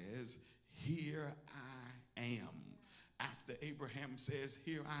 Abraham says, here I am. After Abraham says,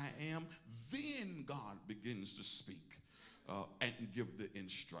 here I am, then God begins to speak and give the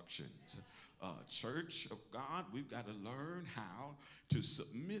instructions. Church of God, we've got to learn how to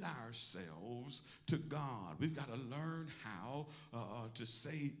submit ourselves to God. We've got to learn how to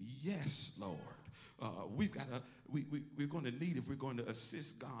say, yes, Lord. We're going to need, if we're going to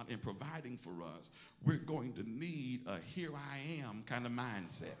assist God in providing for us, we're going to need a here I am kind of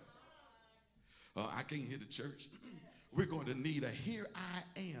mindset. I can't hear the church. We're going to need a here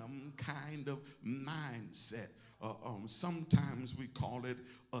I am kind of mindset. Sometimes we call it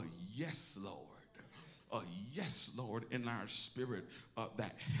a yes, Lord. A yes, Lord, in our spirit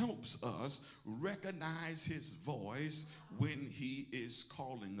that helps us recognize his voice when he is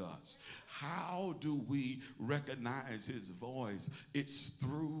calling us. How do we recognize his voice? It's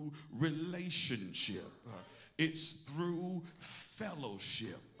through relationship. It's through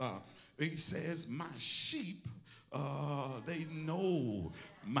fellowship. He says, my sheep, they know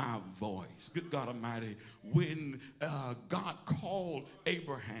my voice. Good God Almighty, when God called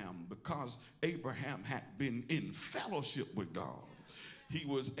Abraham, because Abraham had been in fellowship with God, he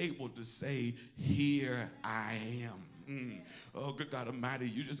was able to say, here I am. Oh, good God Almighty,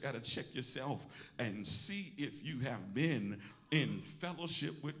 you just got to check yourself and see if you have been in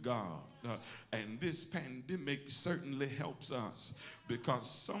fellowship with God. And this pandemic certainly helps us, because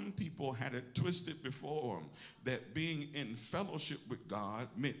some people had it twisted before that being in fellowship with God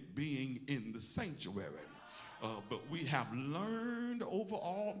meant being in the sanctuary. But we have learned over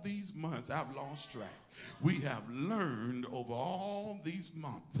all these months, I've lost track. We have learned over all these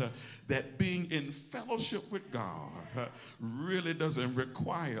months that being in fellowship with God really doesn't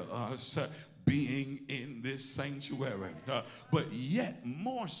require us being in this sanctuary, but yet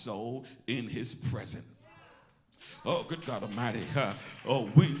more so in his presence. Oh, good God Almighty.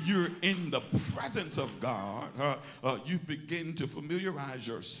 When you're in the presence of God, you begin to familiarize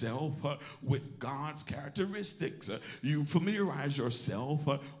yourself with God's characteristics. You familiarize yourself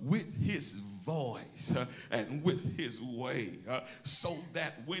with his voice and with his way, so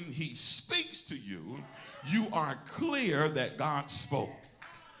that when he speaks to you, you are clear that God spoke.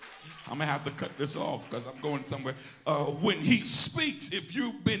 I'm going to have to cut this off because I'm going somewhere. When he speaks, if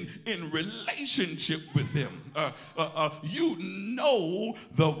you've been in relationship with him, you know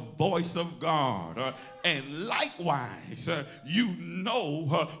the voice of God. And likewise, you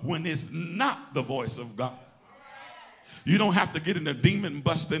know when it's not the voice of God. You don't have to get into demon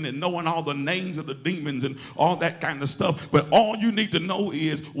busting and knowing all the names of the demons and all that kind of stuff. But all you need to know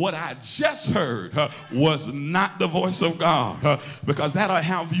is what I just heard was not the voice of God. Because that'll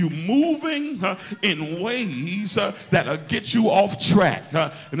have you moving in ways that'll get you off track.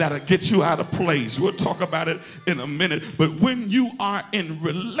 And that'll get you out of place. We'll talk about it in a minute. But when you are in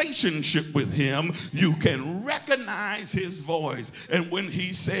relationship with him, you can recognize his voice. And when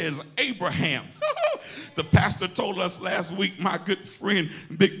he says, Abraham, the pastor told us last week, my good friend,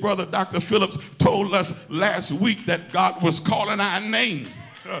 big brother Dr. Phillips told us last week that God was calling our name.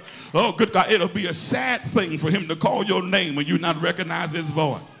 Oh, good God, it'll be a sad thing for him to call your name when you not recognize his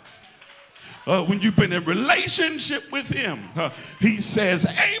voice. When you've been in relationship with him, he says,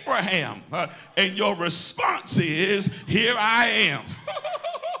 Abraham, and your response is, here I am.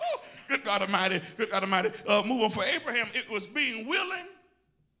 Good God Almighty, good God Almighty. Move on. For Abraham, it was being willing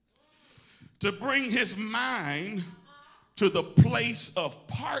to bring his mind to the place of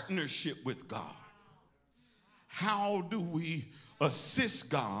partnership with God. How do we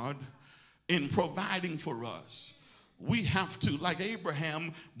assist God in providing for us? We have to, like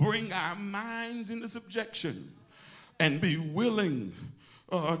Abraham, bring our minds into subjection and be willing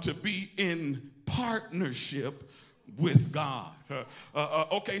to be in partnership with God.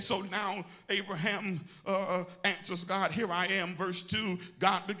 Okay, so now Abraham answers God, here I am. Verse 2,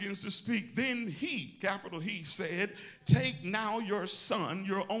 God begins to speak. Then he, capital He, said, take now your son,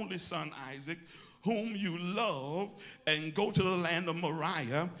 your only son Isaac, whom you love, and go to the land of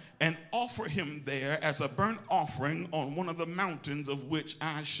Moriah and offer him there as a burnt offering on one of the mountains of which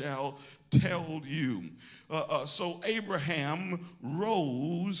I shall tell you. So Abraham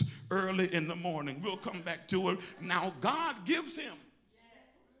rose early in the morning. We'll come back to it. Now God gives him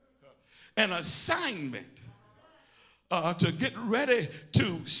an assignment to get ready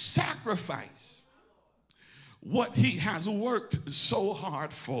to sacrifice what he has worked so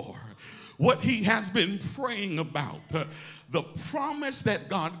hard for, what he has been praying about, the promise that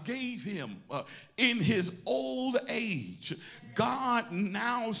God gave him in his old age. God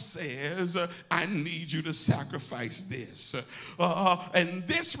now says, I need you to sacrifice this. And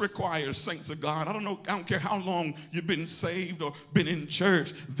this requires, saints of God, I don't care how long you've been saved or been in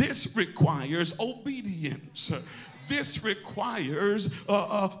church, this requires obedience. This requires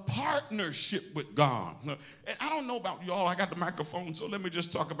a partnership with God. And I don't know about y'all, I got the microphone, so let me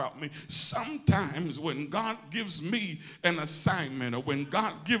just talk about me. Sometimes when God gives me an assignment or when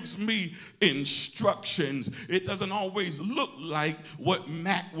God gives me instructions, it doesn't always look like what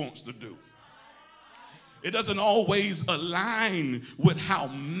Mac wants to do. It doesn't always align with how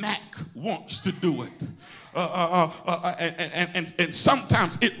Mac wants to do it. And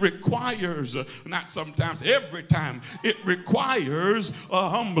sometimes it requires, not sometimes, every time, it requires a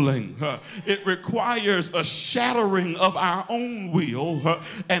humbling. It requires a shattering of our own will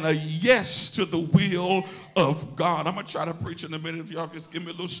and a yes to the will of God. I'm going to try to preach in a minute if y'all just give me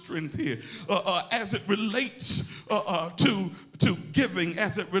a little strength here. As it relates to giving,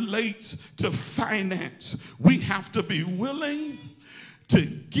 as it relates to finance, we have to be willing to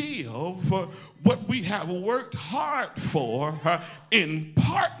give what we have worked hard for in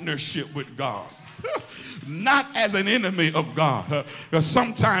partnership with God. Not as an enemy of God.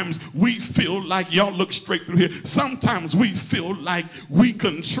 Sometimes we feel like, y'all look straight through here, sometimes we feel like we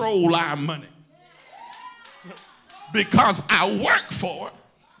control our money because I work for it.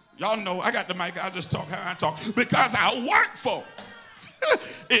 Y'all know I got the mic, I'll just talk how I talk. Because I work for it.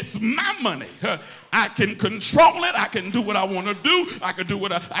 It's my money. I can control it. I can do what I want to do. I can do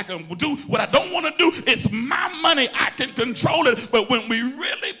what I don't want to do. It's my money. I can control it. But when we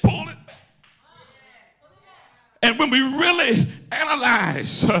really pull it back, and when we really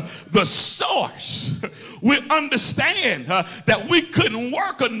analyze the source, we understand that we couldn't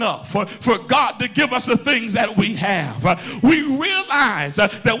work enough for God to give us the things that we have. We realize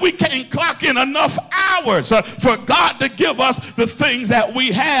that we can't clock in enough hours for God to give us the things that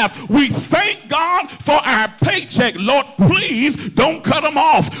we have. We thank God for our paycheck. Lord, please don't cut them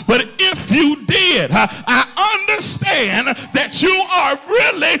off. But if you did, I understand that you are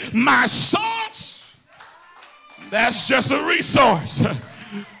really my source. That's just a resource.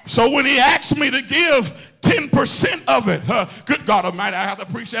 So when he asked me to give 10% of it, good God Almighty, I have to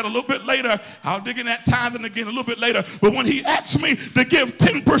preach that a little bit later. I'll dig in that tithing again a little bit later. But when he asked me to give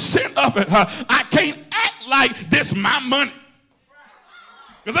 10% of it, I can't act like this my money.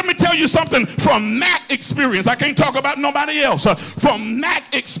 Because let me tell you something from Mac experience. I can't talk about nobody else. From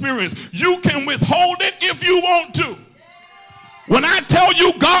Mac experience, you can withhold it if you want to. When I tell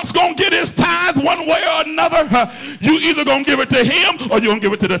you God's going to get his tithe one way or another, you either going to give it to him or you're going to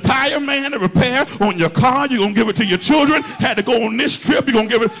give it to the tire man to repair on your car. You're going to give it to your children. Had to go on this trip. You're going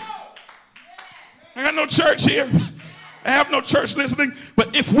to give it. I got no church here. I have no church listening.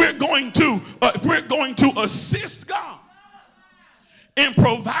 But if we're going to assist God in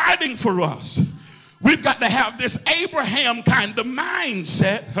providing for us, we've got to have this Abraham kind of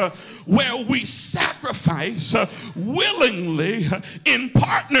mindset where we sacrifice willingly in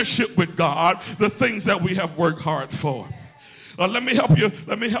partnership with God the things that we have worked hard for. Let me help you.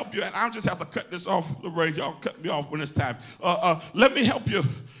 Let me help you. And I'll just have to cut this off. Y'all cut me off when it's time. Let me help you.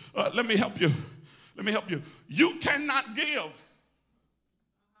 Let me help you. Let me help you. You cannot give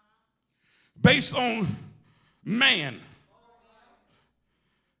based on man.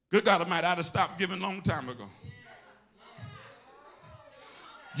 Good God Almighty, I'd have stopped giving a long time ago.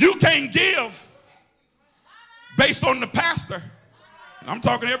 You can't give based on the pastor. And I'm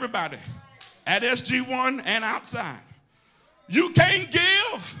talking to everybody at SG1 and outside. You can't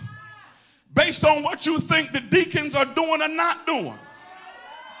give based on what you think the deacons are doing or not doing.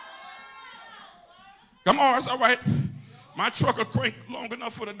 Come on, it's all right. My truck will crank long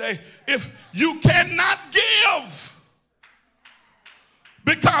enough for the day. If you cannot give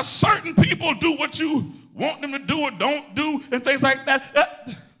because certain people do what you want them to do or don't do and things like that.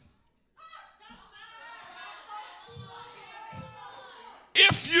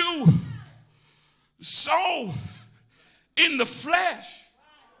 If you sow in the flesh,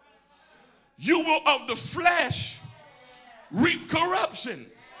 you will of the flesh reap corruption.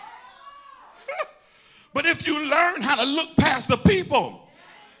 But if you learn how to look past the people,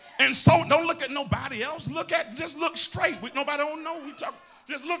 and so don't look at nobody else, just look straight. Nobody don't know.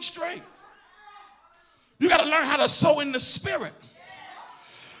 Just look straight. You got to learn how to sow in the spirit.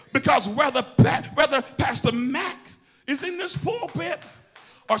 Because whether Pastor Mac is in this pulpit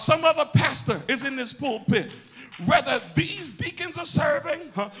or some other pastor is in this pulpit, whether these deacons are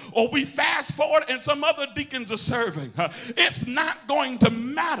serving or we fast forward and some other deacons are serving, it's not going to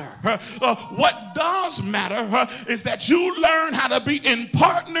matter. What does matter is that you learn how to be in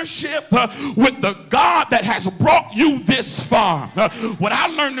partnership with the God that has brought you this far. What I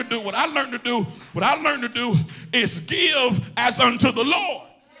learned to do is give as unto the Lord.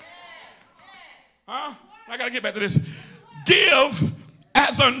 I got to get back to this. Give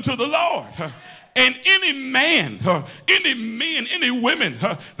as unto the Lord. And any man, any women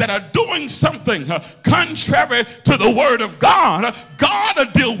that are doing something contrary to the word of God, God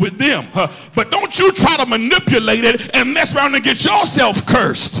will deal with them. But don't you try to manipulate it and mess around and get yourself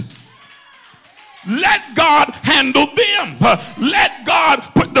cursed. Let God handle them. Let God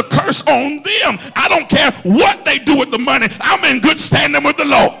put the curse on them. I don't care what they do with the money. I'm in good standing with the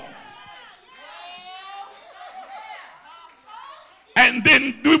Lord. And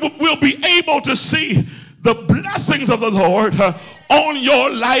then we'll be able to see the blessings of the Lord on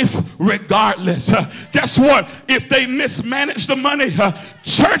your life regardless. Guess what? If they mismanage the money,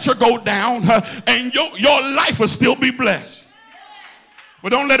 church will go down and your life will still be blessed. But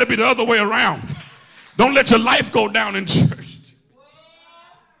don't let it be the other way around. Don't let your life go down in church.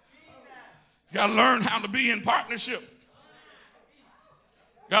 You got to learn how to be in partnership.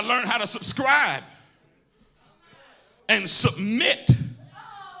 You got to learn how to subscribe and submit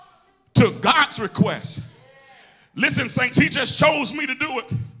to God's request. Listen, saints, he just chose me to do it.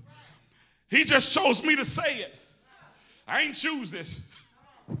 He just chose me to say it. I ain't choose this.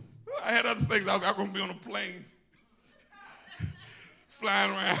 I had other things. I was going to be on a plane,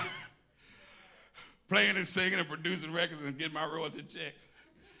 flying around, playing and singing and producing records and getting my royalty checks.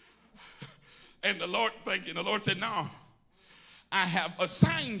 And the Lord, thank you. The Lord said, no, I have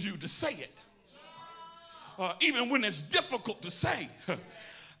assigned you to say it. Even when it's difficult to say,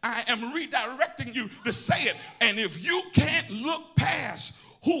 I am redirecting you to say it. And if you can't look past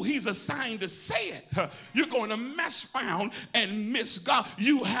who he's assigned to say it, you're going to mess around and miss God.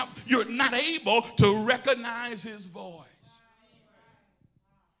 You're not able to recognize his voice.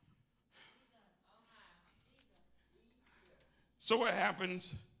 So what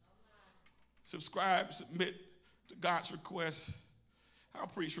happens? Subscribe, submit to God's request. I'll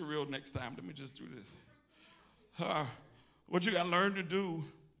preach for real next time. Let me just do this. What you got to learn to do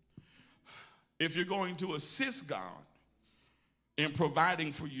if you're going to assist God in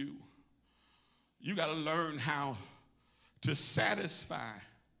providing for you, you got to learn how to satisfy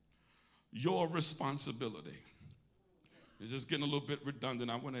your responsibility. It's just getting a little bit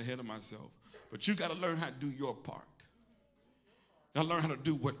redundant. I went ahead of myself. But you got to learn how to do your part. You got to learn how to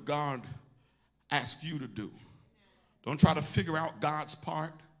do what God asks you to do. Don't try to figure out God's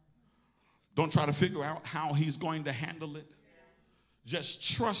part. Don't try to figure out how he's going to handle it. Just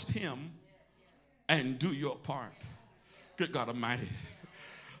trust him and do your part. Good God Almighty.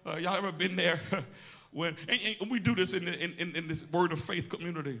 Y'all ever been there? And we do this in this Word of Faith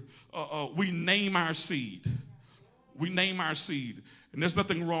community. We name our seed. We name our seed. And there's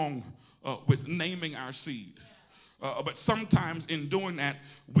nothing wrong with naming our seed. But sometimes in doing that,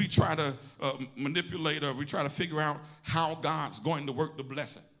 we try to manipulate or we try to figure out how God's going to work the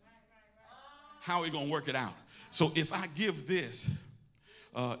blessing. How are we going to work it out? So if I give this,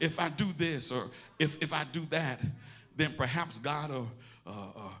 if I do this, or if I do that, then perhaps God will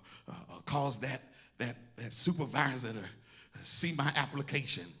cause that supervisor to see my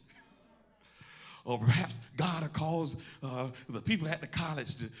application. Or perhaps God will cause the people at the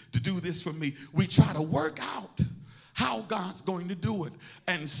college to do this for me. We try to work out how God's going to do it.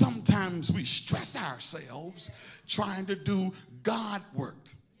 And sometimes we stress ourselves trying to do God work.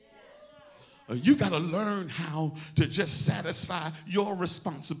 You got to learn how to just satisfy your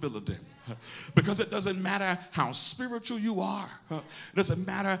responsibility. Because it doesn't matter how spiritual you are. It doesn't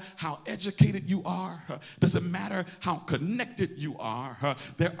matter how educated you are. It doesn't matter how connected you are.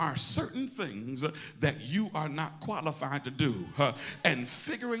 There are certain things that you are not qualified to do. And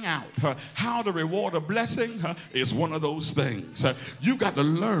figuring out how to reward a blessing is one of those things. You got to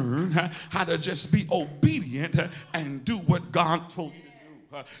learn how to just be obedient and do what God told you.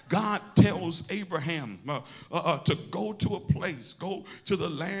 God tells Abraham to go to a place, go to the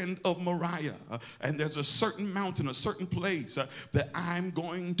land of Moriah, and there's a certain mountain, a certain place that I'm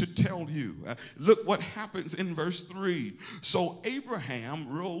going to tell you. Look what happens in verse 3. So Abraham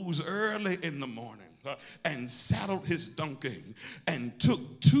rose early in the morning and saddled his donkey and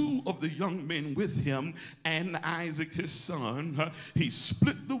took 2 of the young men with him and Isaac his son. He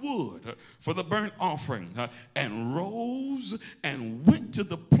split the wood for the burnt offering and rose and went to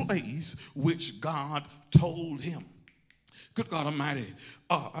the place which God told him. Good God Almighty.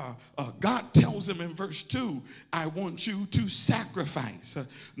 God tells him in verse 2, I want you to sacrifice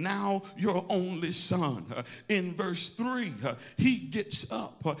now your only son. In verse 3, he gets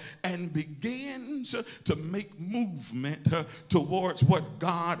up and begins to make movement towards what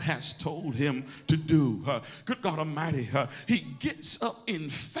God has told him to do. Good God Almighty. He gets up in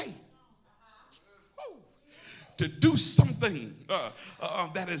faith to do something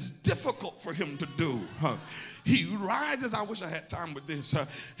that is difficult for him to do. He rises, I wish I had time with this.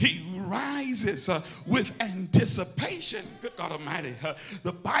 He rises with anticipation. Good God Almighty.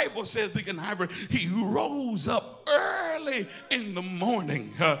 The Bible says, Deacon Ivor, he rose up early in the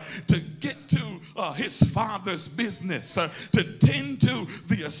morning to get to his father's business, to tend to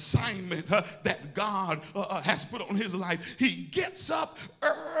the assignment that God has put on his life. He gets up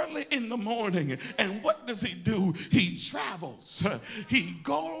early in the morning, and what does he do? He travels. He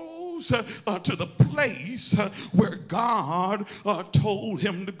goes to the place where God told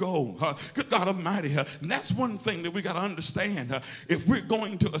him to go. Good God Almighty. And that's one thing that we got to understand. If we're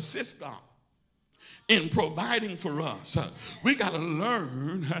going to assist God in providing for us, we got to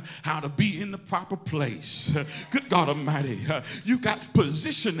learn how to be in the proper place. Good God Almighty. You got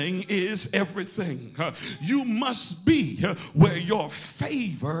positioning is everything. You must be where your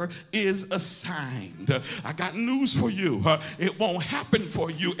favor is assigned. I got news for you. It won't happen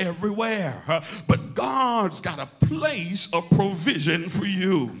for you everywhere, but God's got a place of provision for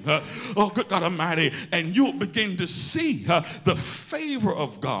you. Oh, good God Almighty. And you'll begin to see the favor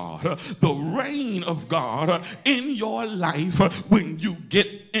of God, the reign of God in your life when you get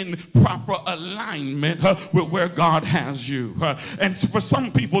in proper alignment with where God has you. And for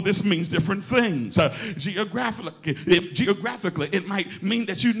some people, this means different things. Geographically, it might mean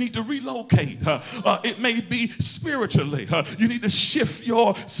that you need to relocate. It may be spiritually. You need to shift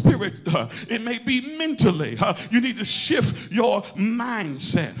your spirit. It may be mentally. You need to shift your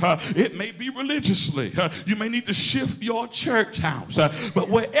mindset. It may be religiously. You may need to shift your church house. But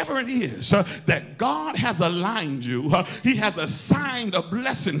wherever it is that God has aligned you, he has assigned a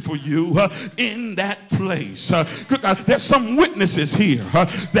blessing for you in that place. Good God, there's some witnesses here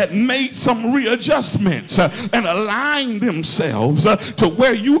that made some readjustments and aligned themselves to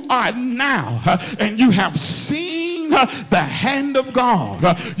where you are now, and you have seen the hand of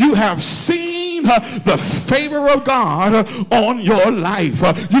God. You have seen the favor of God on your life.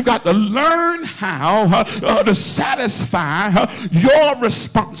 You've got to learn how to satisfy your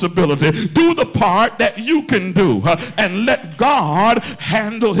responsibility. Do the part that you can do and let God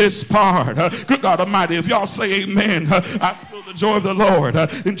handle his part. Good God Almighty, if y'all say amen, I feel the joy of the Lord.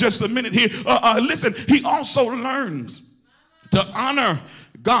 In just a minute here, listen, he also learns to honor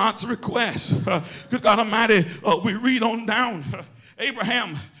God's request. Good God Almighty, we read on down.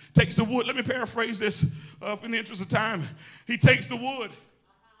 Abraham takes the wood. Let me paraphrase this in the interest of time. He takes the wood.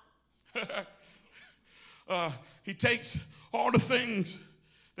 He takes all the things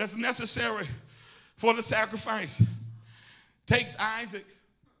that's necessary for the sacrifice. Takes Isaac.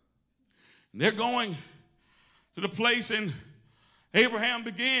 And they're going to the place, and Abraham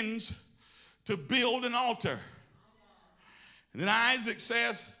begins to build an altar. And then Isaac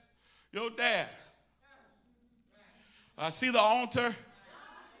says, yo, Dad, I see the altar.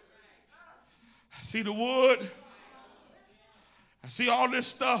 I see the wood. I see all this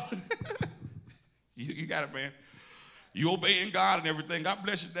stuff. You got it, man. You obeying God and everything. God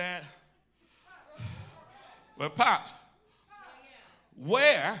bless you, Dad. But Pops,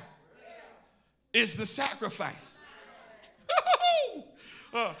 where is the sacrifice?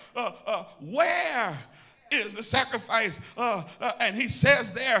 Where is the sacrifice? And he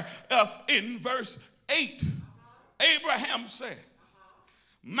says there in verse 8, Abraham said,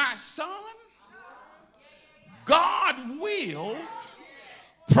 my son, God will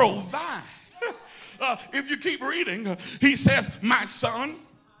provide. If you keep reading, he says, my son,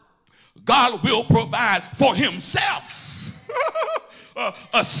 God will provide for himself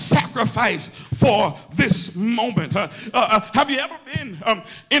a sacrifice for this moment. Have you ever been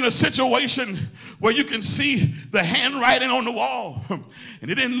in a situation where you can see the handwriting on the wall and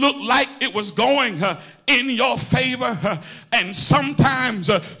it didn't look like it was going in your favor, and sometimes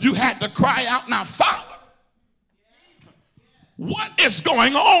you had to cry out, now Father, What is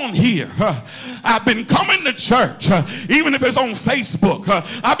going on here? I've been coming to church, even if it's on Facebook.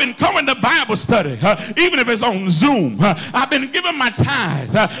 I've been coming to Bible study, even if it's on Zoom. I've been giving my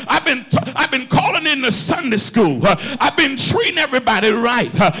tithe. I've been calling in to Sunday school. I've been treating everybody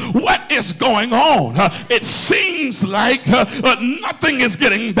right. What is going on? It seems like nothing is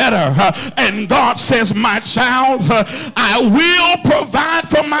getting better. And God says, my child, I will provide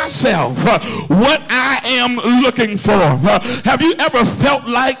for myself what I am looking for. Have you ever felt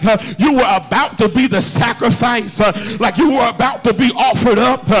like you were about to be the sacrifice, like you were about to be offered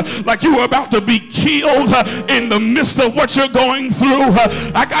up, like you were about to be killed in the midst of what you're going through?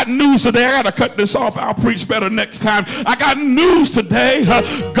 I got news today. I got to cut this off. I'll preach better next time. I got news today.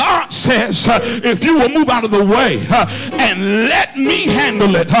 God says, if you will move out of the way and let me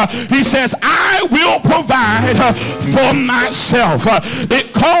handle it, he says, I will provide for myself.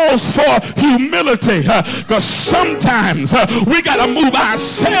 It calls for humility, because sometimes we got to move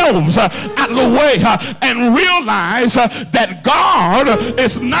ourselves out of the way and realize that God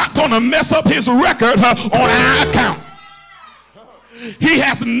is not going to mess up his record on our account. He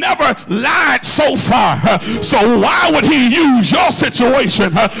has never lied so far, so why would he use your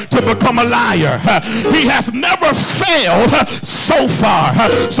situation to become a liar? He has never failed so far,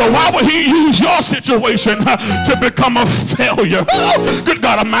 so why would he use your situation to become a failure? Good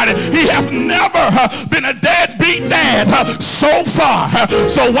God Almighty, he has never been a deadbeat dad so far,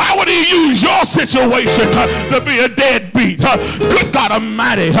 so why would he use your situation to be a deadbeat? Good God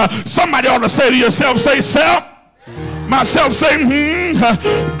Almighty, somebody ought to say to yourself, say, self, myself, say,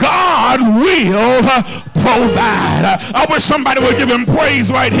 God will provide. I wish somebody would give him praise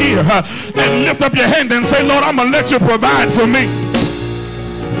right here and lift up your hand and say, Lord, I'm going to let you provide for me.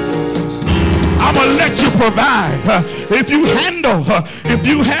 I'm going to let you provide. If you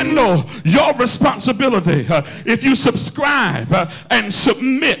handle your responsibility, if you subscribe and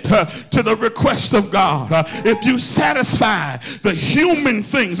submit to the request of God, if you satisfy the human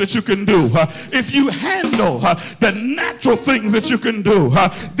things that you can do, if you handle the natural things that you can do,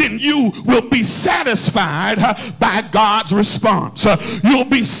 then you will be satisfied by God's response. You'll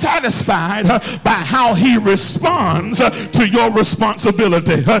be satisfied by how he responds to your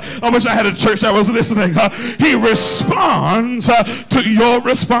responsibility. I wish I had a church that was listening. He responds to your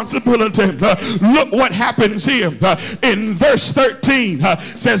responsibility. Look what happens here in verse 13.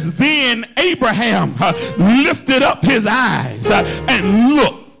 Says, then Abraham lifted up his eyes and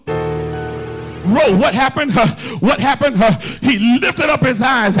looked. What happened? What happened? He lifted up his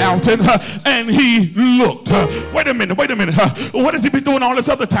eyes, Alton, and he looked. Wait a minute. What has he been doing all this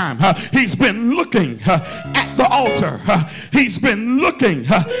other time? He's been looking at the altar. He's been looking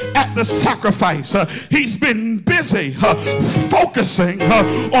at the sacrifice. He's been busy focusing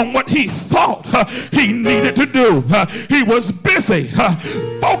on what he thought he needed to do. He was busy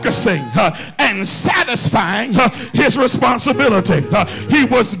focusing and satisfying his responsibility. He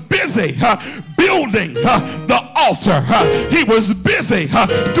was busy building the altar. He was busy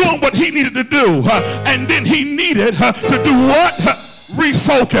doing what he needed to do, and then he needed to do what?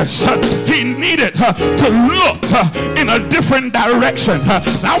 Refocus. He needed to look in a different direction.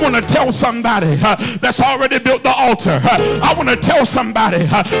 I want to tell somebody that's already built the altar. I want to tell somebody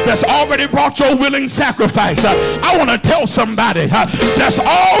that's already brought your willing sacrifice. I want to tell somebody that's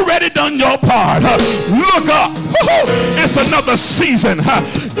already done your part. Look up. It's another season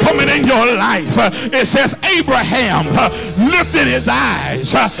coming in your life. It says Abraham lifted his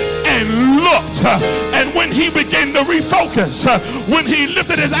eyes and looked, and when he began to refocus, when he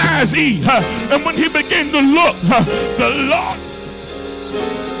lifted his eyes, and when he began to look, the Lord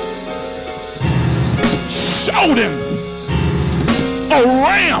showed him a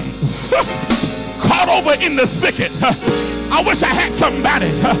ram caught over in the thicket. I wish I had somebody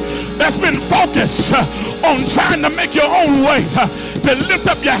that's been focused on trying to make your own way to lift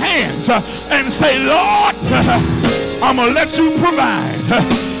up your hands and say, Lord, I'm going to let you provide.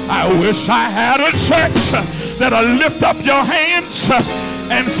 I wish I had a church that'll lift up your hands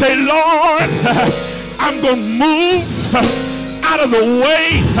and say, Lord, I'm going to move out of the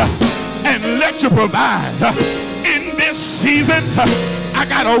way and let you provide. In this season, I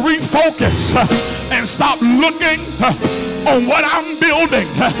got to refocus and stop looking on what I'm building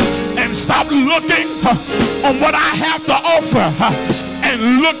and stop looking on what I have to offer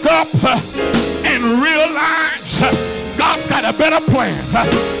and look up and realize God's got a better plan.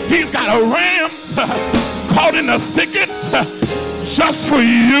 He's got a ram caught in the thicket just for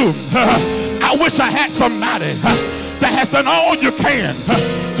you. I wish I had somebody that has done all you can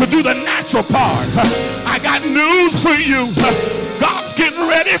to do the natural part. I got news for you. God's getting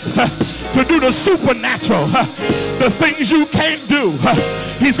ready to do the supernatural, the things you can't do.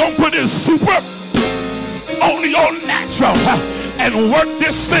 He's going to put his super on your natural and work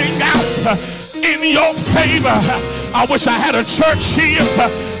this thing out in your favor. I wish I had a church here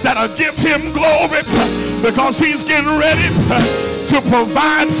that'll give him glory, because he's getting ready to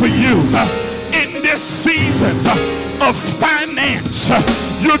provide for you in this season of finance.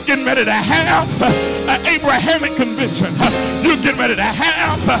 You're getting ready to have an Abrahamic convention. You're getting ready to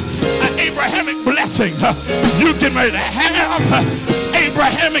have an Abrahamic blessing. You're getting ready to have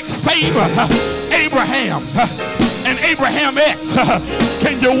Abrahamic favor. Abraham and Abraham X.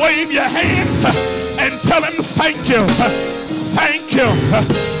 Can you wave your hand and tell him thank you? Thank you.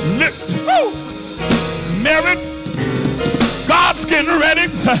 Married, God's getting ready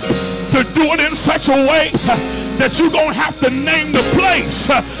to do it in such a way that you're going to have to name the place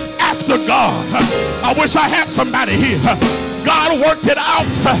after God. I wish I had somebody here. God worked it out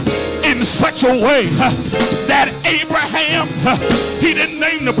in such a way that Abraham, he didn't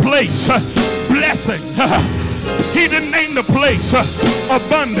name the place blessing. He didn't name the place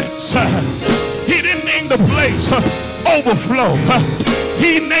abundance. He didn't name the place overflow.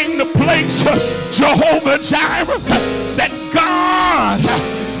 He named the place Jehovah Jireh, that God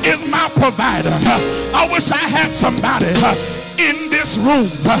is my provider. I wish I had somebody in this room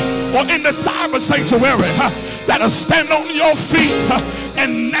or in the cyber sanctuary that'll stand on your feet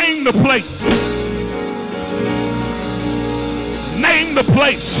and name the place. Name the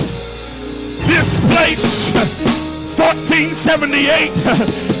place. This place, 1478,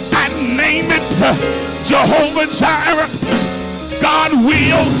 I name it Jehovah Jireh. God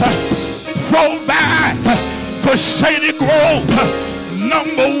will provide for Shady Grove.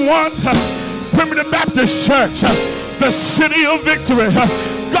 Number 1, Primitive Baptist Church, the city of victory.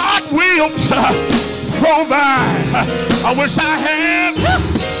 God will provide. I wish I had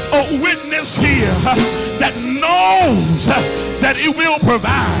a witness here that knows that he will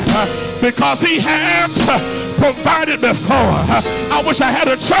provide, because he has provided before. I wish I had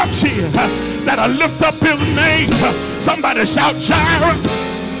a church here that'll lift up his name. Somebody shout Jireh.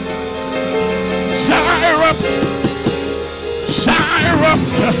 Jireh. Jireh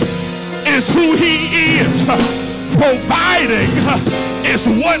is who he is. Providing is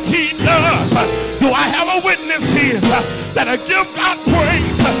what he does. Do I have a witness here that'll give God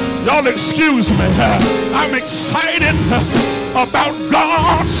praise? Y'all excuse me. I'm excited about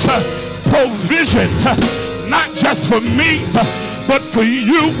God's provision, not just for me, but for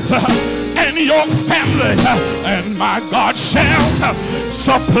you and your family. And my God shall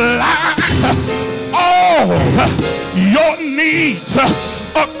supply all your needs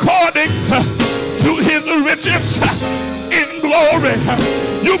according to his riches in glory.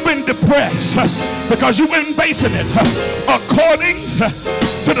 You've been depressed because you've been basing it according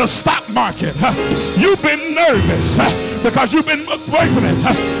to the stock market. You've been nervous because you've been basing it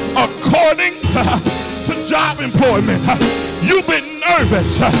according to job employment. You've been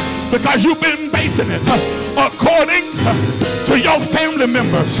nervous because you've been basing it according to your family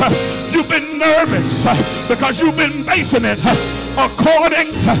members. You've been nervous because you've been basing it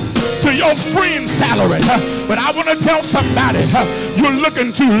according to your friend's salary. But I want to tell somebody, you're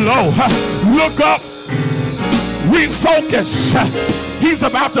looking too low. Look up. Refocus. He's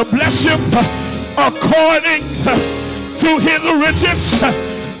about to bless you according to his riches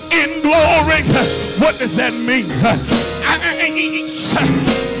in glory. What does that mean? I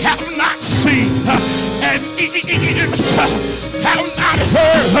have not seen and have not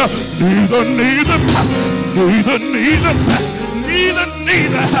heard,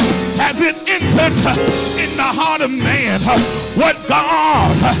 neither has it entered in the heart of man what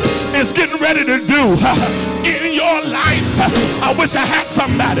God is getting ready to do in your life. I wish I had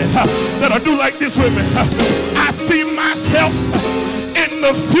somebody that'll do like this with me. I see myself in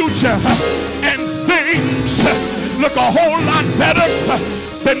the future, and things look a whole lot better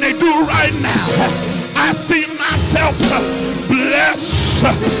than they do right now. I see myself blessed.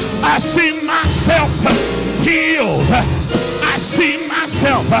 I see myself healed. I see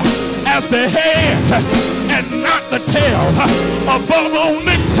myself as the head and not the tail, above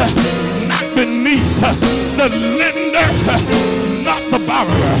only, not beneath, the lender, not the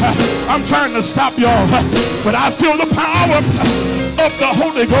borrower. I'm trying to stop y'all, but I feel the power of the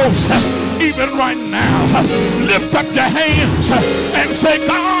Holy Ghost even right now. Lift up your hands and say,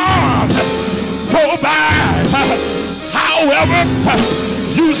 God, provide however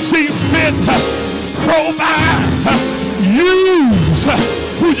you see fit. Provide. Use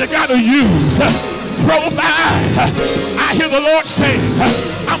who you gotta use. Provide. I hear the Lord saying,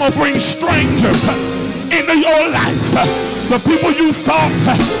 I'm gonna bring strangers into your life. The people you thought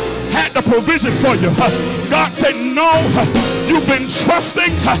had the provision for you. God said, no, you've been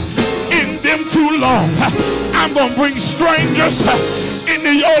trusting in them too long. I'm going to bring strangers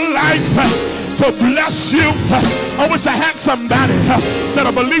into your life to bless you. I wish I had somebody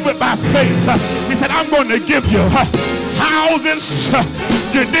that'll believe it by faith. He said, I'm going to give you houses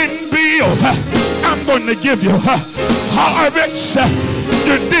you didn't build. I'm going to give you harvest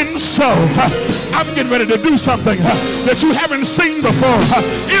you didn't sow. I'm getting ready to do something that you haven't seen before.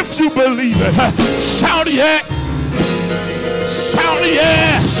 If you believe it, shout yes. Shout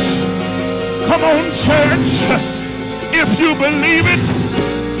yes. Come on, church. If you believe it,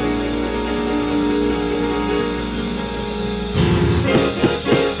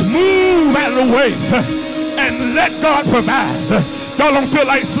 move out of the way and let God provide. Y'all don't feel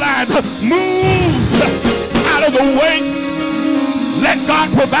like sliding. Move out of the way. Let God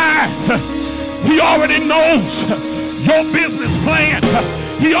provide. He already knows your business plan.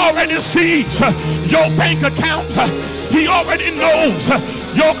 He already sees your bank account. He already knows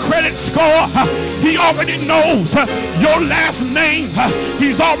your credit score. He already knows your last name.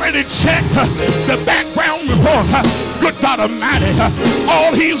 He's already checked the background report. Good God Almighty.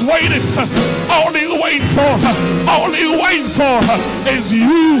 All he's waiting for is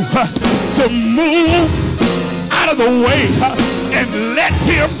you to move out of the way and let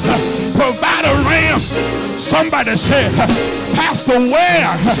him provide a ram. Somebody said, Pastor,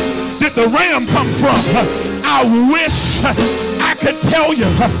 where did the ram come from? I wish I could tell you,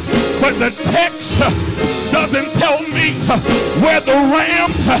 but the text doesn't tell me where the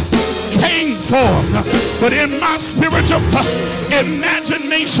ram came from. But in my spiritual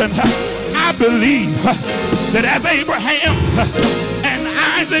imagination, I believe that as Abraham and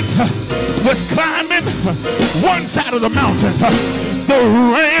Isaac was climbing one side of the mountain, the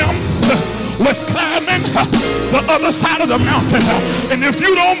ram was climbing the other side of the mountain. And if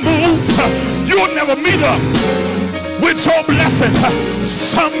you don't move, you'll never meet up with your blessing.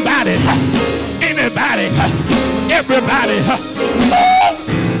 Somebody, anybody, everybody,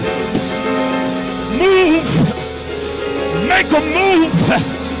 move. Make a move.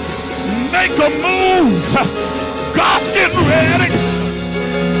 Make a move. God's getting ready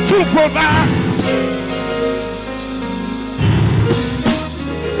to provide.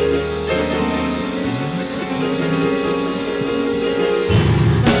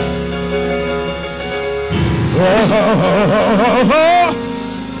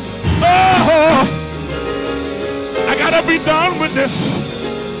 I gotta be done with this.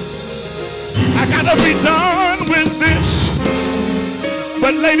 I gotta be done with this.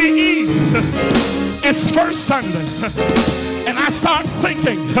 But Lady Eve, it's first Sunday, and I start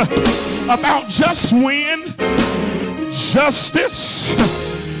thinking about just when justice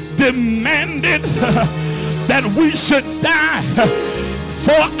demanded that we should die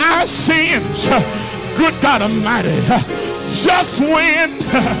for our sins. Good God Almighty, just when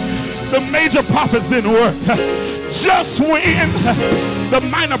the major prophets didn't work, just when the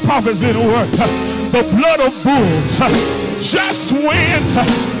minor prophets didn't work, the blood of bulls, just when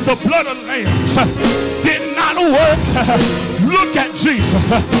the blood of lambs did not work, look at Jesus,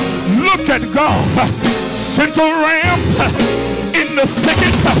 look at God, sent a ram in the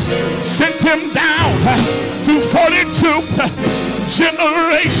thicket, sent him down to 42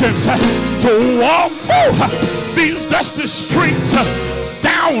 generations to walk these dusty streets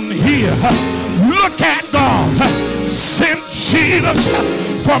down here. Look at God, sent Jesus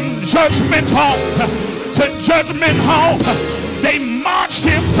from Judgment Hall to Judgment Hall. They marched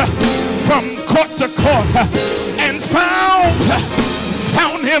him from court to court and found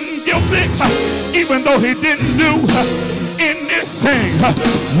him guilty, even though he didn't do anything.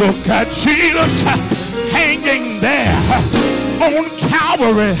 Look at Jesus hanging there on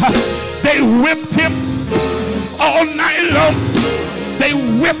Calvary. They whipped him all night long. They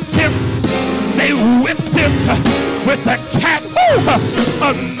whipped him. They whipped him with a cat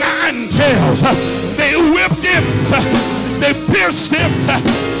of 9 tails. They whipped him. They pierced him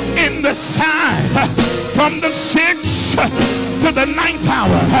in the side from the 6th to the 9th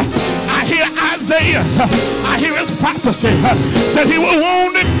hour. I hear Isaiah. I hear his prophecy. Said he was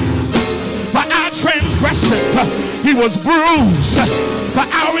wounded for our transgressions. He was bruised for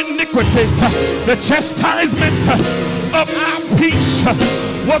our iniquities. The chastisement of our peace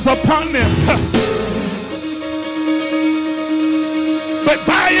was upon him. But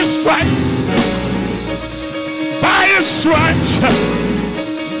by his stripes, by his stripes,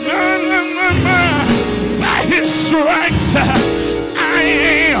 by his stripes, I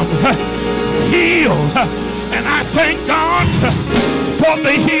am healed. And I thank God for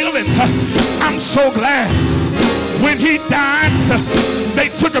the healing. I'm so glad When he died, they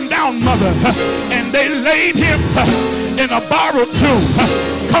took him down, mother, and they laid him in a borrowed tomb.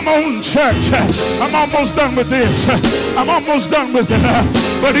 Come on, church. I'm almost done with this. I'm almost done with it.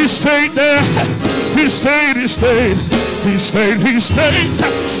 But he stayed there. He stayed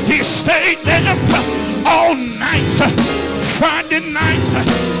there all night. Friday night,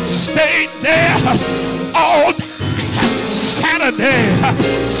 stayed there all night. Saturday,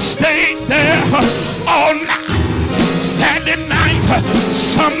 stayed there all night. Saturday night,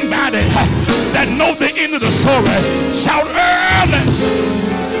 somebody that knows the end of the story, shout early.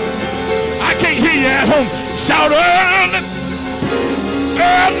 I can't hear you at home. Shout early.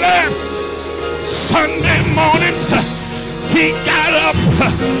 Early. Sunday morning, he got up.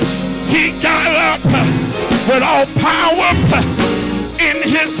 He got up with all power in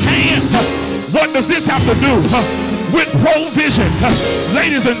his hand. What does this have to do with provision?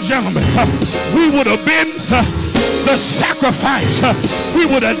 Ladies and gentlemen, we would have been the sacrifice. We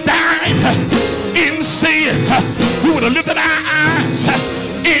would have died in sin. We would have lifted our eyes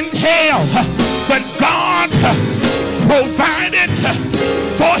in hell. But God provided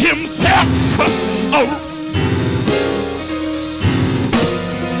for himself a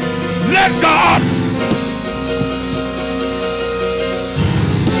let God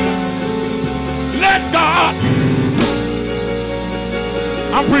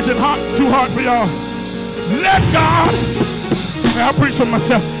I'm preaching too hard for y'all. Let God, I'll preach for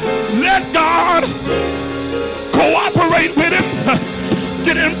myself. Let God cooperate with him.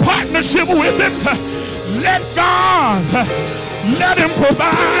 Get in partnership with him. Let God, let him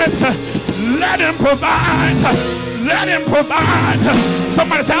provide. Let him provide. Let him provide.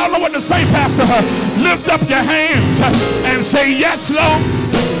 Somebody say, I don't know what to say, Pastor. Lift up your hands and say, yes, Lord.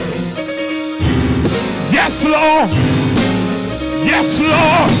 Yes, Lord. Yes,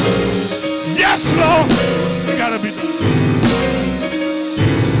 Lord. Yes, Lord. We gotta be done.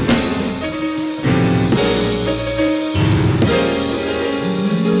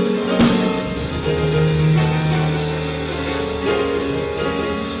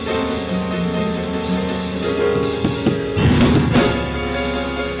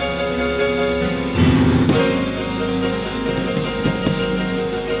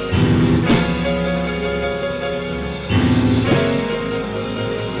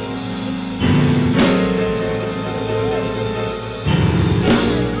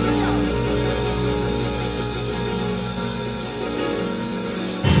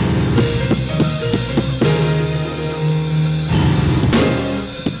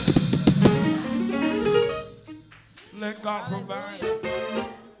 God provide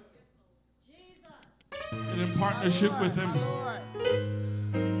and in partnership with him.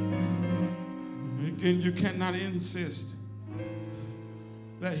 Again, you cannot insist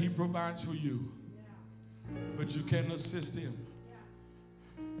that he provides for you, but you can assist him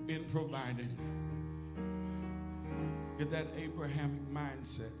in providing. Get that Abrahamic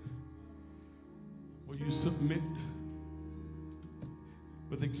mindset where you submit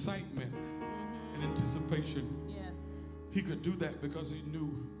with excitement and anticipation. He could do that because he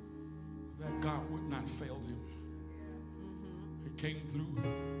knew that God would not fail him. He came through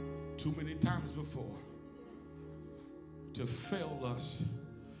too many times before to fail us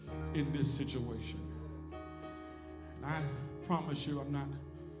in this situation. And I promise you, I'm not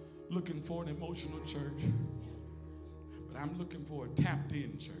looking for an emotional church, but I'm looking for a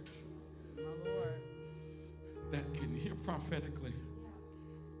tapped-in church that can hear prophetically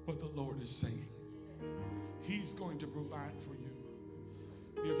what the Lord is saying. He's going to provide for you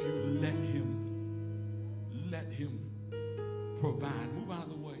if you let him provide. Move out of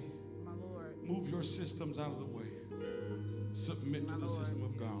the way. My Lord. Move your systems out of the way. Submit to the system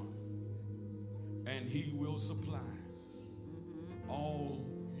of God. And he will supply all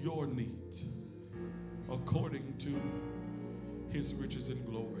your needs according to his riches and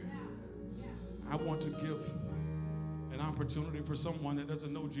glory. I want to give an opportunity for someone that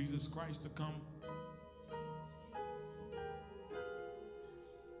doesn't know Jesus Christ to come.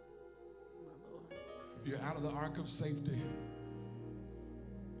 If you're out of the ark of safety,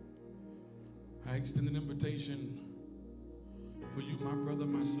 I extend an invitation for you, my brother,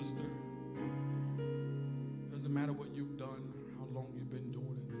 my sister. Doesn't matter what you've done, how long you've been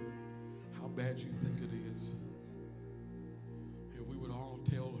doing it, how bad you think it is. If we would all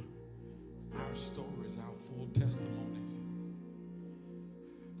tell our stories, our full testimonies,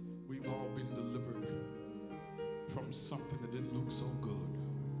 we've all been delivered from something that didn't look so good.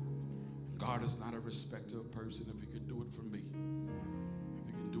 God is not a respecter of person. If he can do it for me, if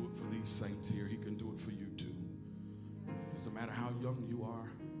he can do it for these saints here, he can do it for you too. Doesn't matter how young you are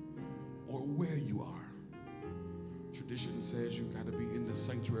or where you are. Tradition says you've got to be in the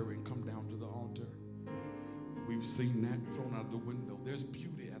sanctuary and come down to the altar. We've seen that thrown out the window. There's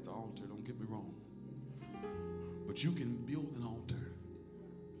beauty at the altar, don't get me wrong. But you can build an altar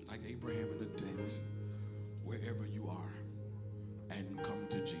like Abraham in the text, wherever you are, and come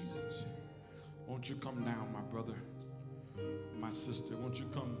to Jesus. Won't you come now, my brother, my sister? Won't you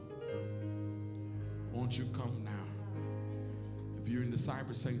come? Won't you come now? If you're in the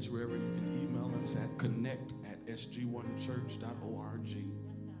cyber sanctuary, you can email us at connect@sg1church.org.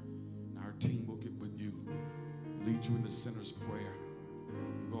 And our team will get with you, lead you in the sinner's prayer,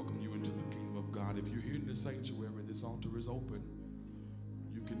 and welcome you into the kingdom of God. If you're here in the sanctuary, this altar is open.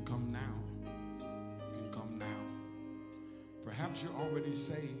 You can come now. You can come now. Perhaps you're already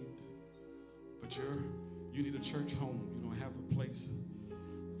saved, but you need a church home. You don't have a place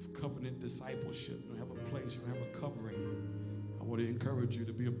of covenant discipleship. You don't have a place. You don't have a covering. I want to encourage you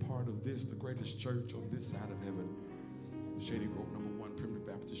to be a part of this, the greatest church on this side of heaven, the Shady Grove #1 Primitive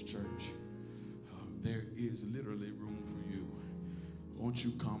Baptist Church. There is literally room for you. Won't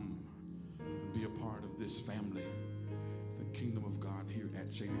you come and be a part of this family, the kingdom of God here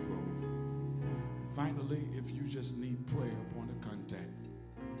at Shady Grove? And finally, if you just need prayer, point of contact.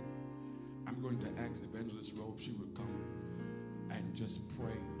 I'm going to ask Evangelist Rose if she would come and just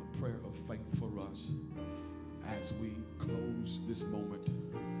pray a prayer of faith for us as we close this moment.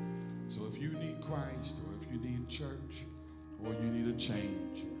 So if you need Christ, or if you need church, or you need a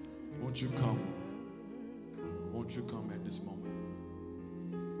change, won't you come? Won't you come at this moment?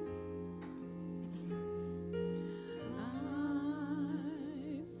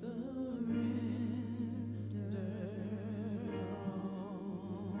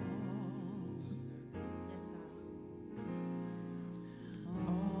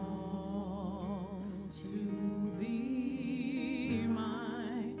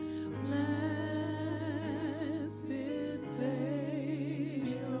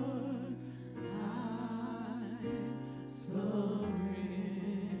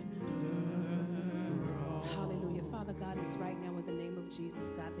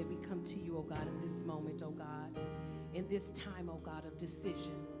 Jesus, God, that we come to you, oh God, in this moment, oh God, in this time, oh God, of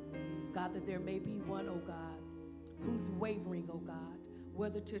decision. God, that there may be one, oh God, who's wavering, oh God,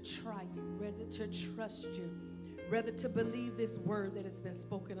 whether to try you, whether to trust you, whether to believe this word that has been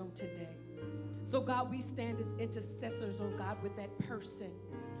spoken on today. So God, we stand as intercessors, oh God, with that person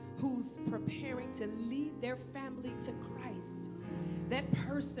who's preparing to lead their family to Christ. That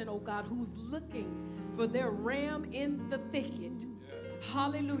person, oh God, who's looking for their ram in the thicket.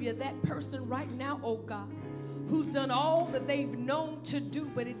 Hallelujah. That person right now, oh God, who's done all that they've known to do,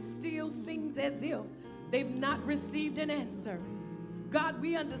 but it still seems as if they've not received an answer. God,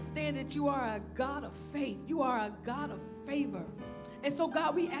 we understand that you are a God of faith. You are a God of favor. And so,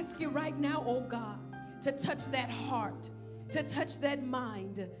 God, we ask you right now, oh God, to touch that heart, to touch that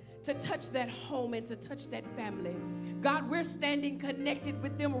mind, to touch that home, and to touch that family. God, we're standing connected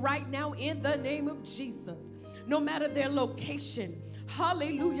with them right now in the name of Jesus. No matter their location,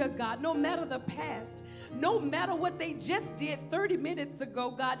 hallelujah, God, no matter the past, no matter what they just did 30 minutes ago,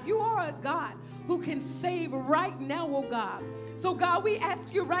 God, you are a God who can save right now, oh God. So, God, we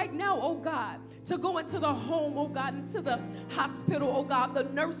ask you right now, oh God, to go into the home, oh God, into the hospital, oh God, the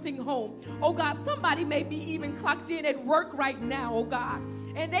nursing home. Oh God, somebody may be even clocked in at work right now, oh God,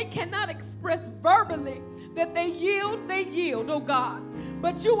 and they cannot express verbally that they yield, oh God.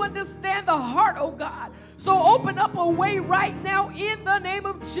 But you understand the heart, oh God. So open up a way right now in the name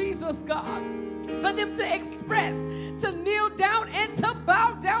of Jesus, God, for them to express, to kneel down and to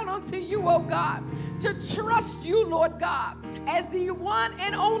bow down unto you, oh God, to trust you, Lord God, as the one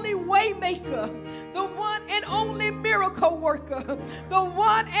and only way maker, the one and only miracle worker, the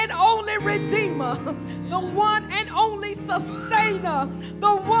one and only redeemer, the one and only sustainer,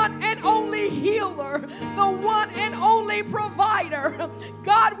 the one and only healer, the one and only provider.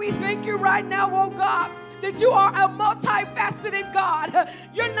 God, we thank you right now, oh God, that you are a multifaceted God.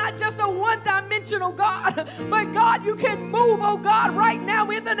 You're not just a one-dimensional God, but God, you can move, oh God, right now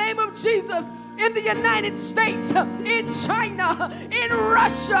in the name of Jesus, in the United States, in China, in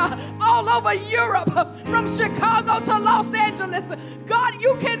Russia, all over Europe, from Chicago to Los Angeles. God,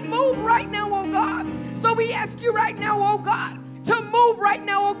 you can move right now, oh God. So we ask you right now, oh God, to move right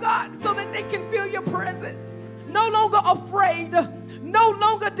now, oh God, so that they can feel your presence. No longer afraid, no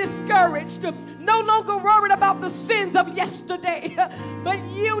longer discouraged, no longer worried about the sins of yesterday, but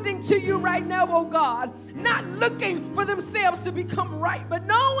yielding to you right now, oh God, not looking for themselves to become right, but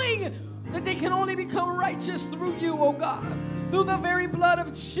knowing that they can only become righteous through you, oh God, through the very blood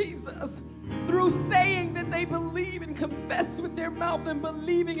of Jesus, through saying that they believe and confess with their mouth and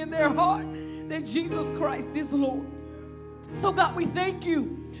believing in their heart that Jesus Christ is Lord. So God, we thank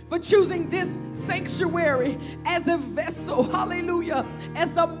you for choosing this sanctuary as a vessel, hallelujah,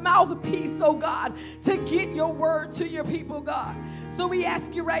 as a mouthpiece, oh God, to get your word to your people, God. So we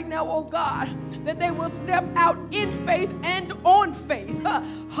ask you right now, oh God, that they will step out in faith and on faith,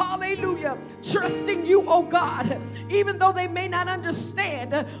 hallelujah, trusting you, oh God, even though they may not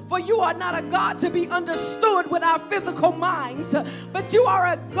understand, for you are not a God to be understood with our physical minds, but you are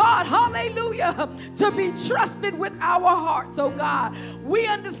a God, hallelujah, to be trusted with our hearts, oh God. We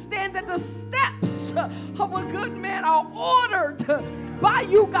understand that the steps of a good man are ordered by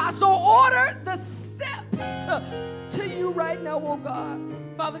you, God. So order the steps to you right now, oh God.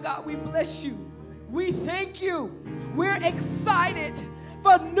 Father God, we bless you. We thank you. We're excited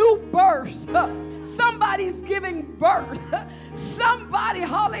for new birth. Somebody's giving birth. Somebody,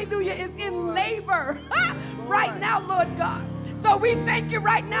 hallelujah, is in labor right now, Lord God. So we thank you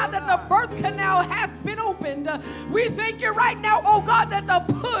right now that the birth canal has been opened. We thank you right now, oh God, that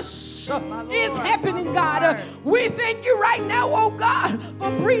the push is happening, God. We thank you right now, oh God, for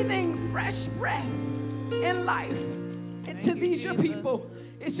breathing fresh breath and life into these your people.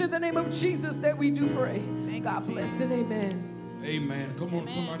 It's in the name of Jesus that we do pray. God bless and amen. Amen. Come on,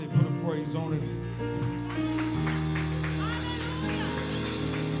 somebody put a praise on it.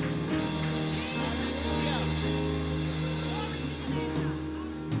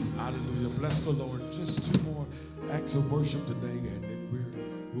 Hallelujah. Bless the Lord. Just 2 more acts of worship today, and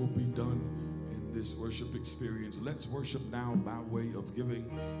then we'll be done in this worship experience. Let's worship now by way of giving.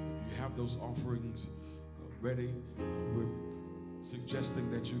 If you have those offerings ready, we're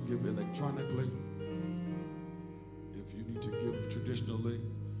suggesting that you give electronically. If you need to give traditionally,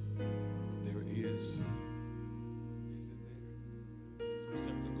 there is a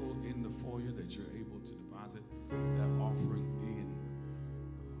receptacle in the foyer that you're able to deposit that offering in.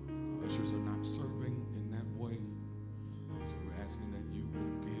 Ushers are not serving in that way, so we're asking that you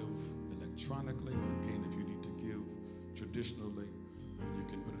will give electronically. Again, if you need to give traditionally, you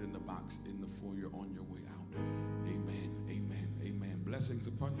can put it in the box in the foyer on your way out. Amen, amen, amen. Blessings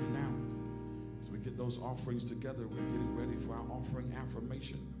upon you now. As we get those offerings together, we're getting ready for our offering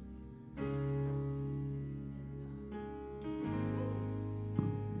affirmation.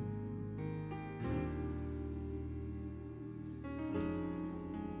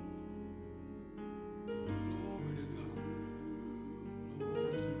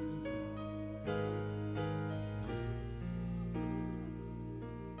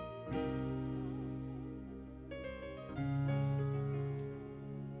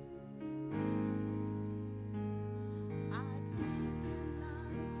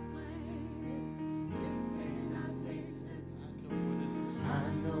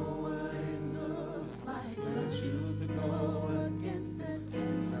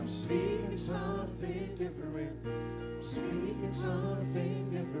 Something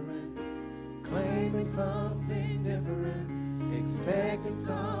different, claiming something different, expecting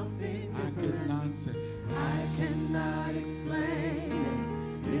something different. I cannot explain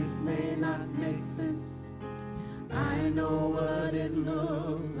it. This may not make sense. I know what it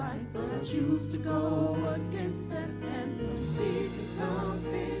looks like, but I choose to go against it. And I'm speaking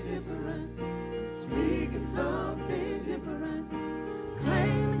something different, speaking something different,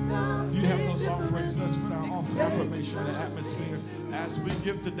 claiming something. If you have those offerings, let's put our affirmation in the atmosphere. As we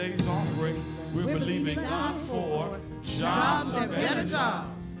give today's offering, we're believing God for jobs and better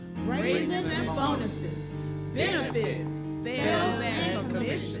jobs, raises and bonuses, benefits, sales and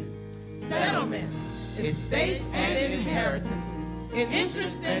commissions, settlements, estates and inheritances,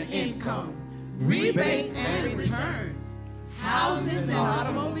 interest and income, rebates and returns, houses and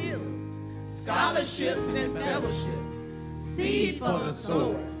automobiles, scholarships and fellowships, seed for the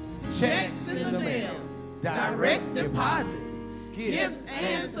sower, checks in the mail, direct deposits, gifts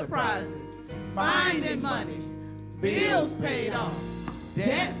and surprises, finding money, bills paid off,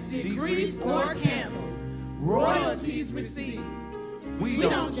 debts decreased or canceled, royalties received. We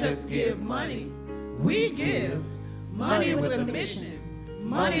don't just give money, we give money with a mission,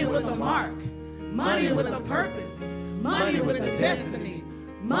 money with a mark, money with a purpose, money with a destiny,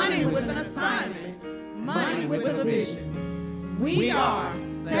 money with an assignment, money with a vision. We are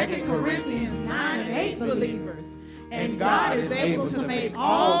 2 Corinthians 9:8 believers, and God is able to make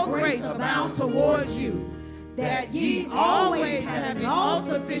all grace abound towards you, that ye always having all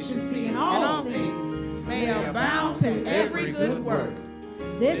sufficiency in all things may abound to every good work.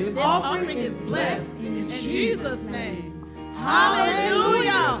 This offering is blessed in Jesus' name.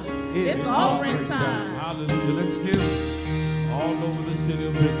 Hallelujah! It's offering time. Hallelujah. Let's give all over the city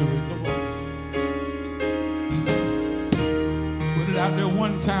of victory. Come on. Put it out there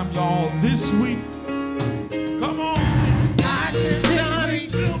one time, y'all. This week. Come on.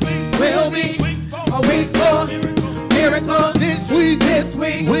 miracles. This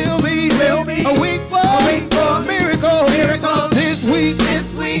week will be a week for miracles. This week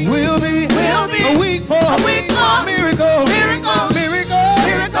will be a week for miracles.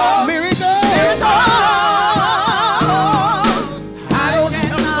 I don't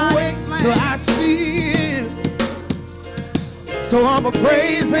have to wait till I see it. So I'ma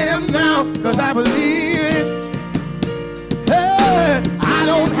praise him now, cause I believe it. Hey, I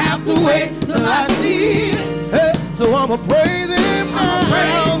don't have to wait till I see it. Hey, so I'ma praise him now.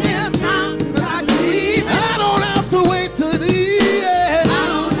 Cause I believe it. I don't have to wait till the end. I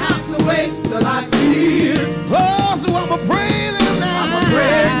don't have to wait till I see it. Oh, so I'ma praise him now. I'ma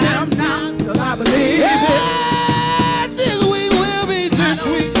praise him now, cause I believe it. This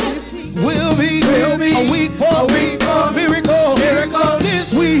week will be a week for miracles.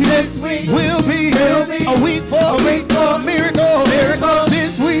 This week will be a week for miracles.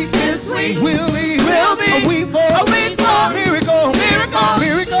 This week will be a week for miracles.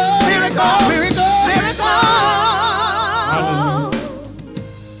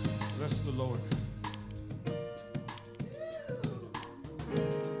 Bless the Lord.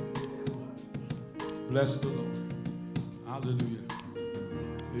 Bless the Lord. Hallelujah.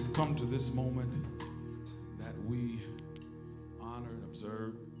 We've come to this moment that we honor and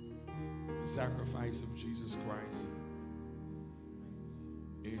observe the sacrifice of Jesus Christ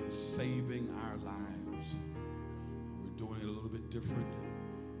in saving our lives. We're doing it a little bit different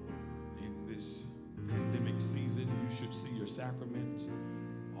in this pandemic season. You should see your sacraments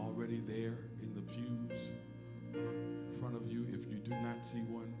already there in the pews in front of you. If you do not see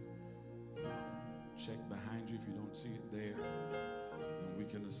one, check behind you. If you don't see it there, then we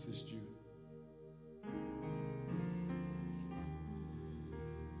can assist you.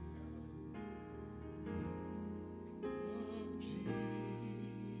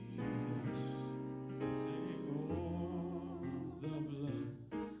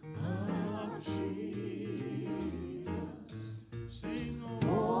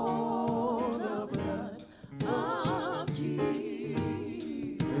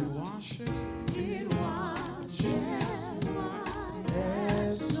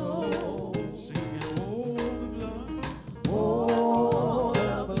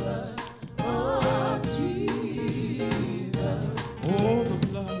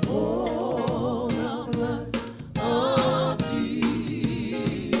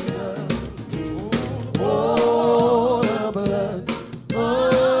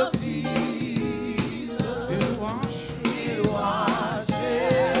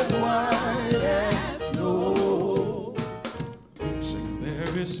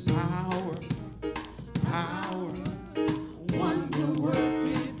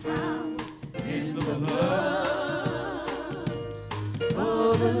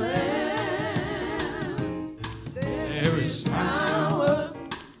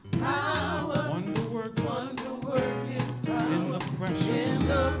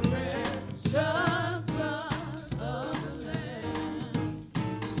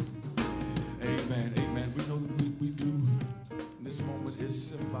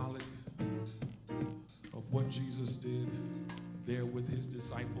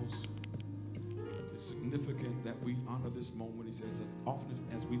 Disciples. It's significant that we honor this moment. He says, often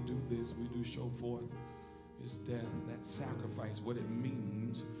as we do this, we do show forth his death, that sacrifice, what it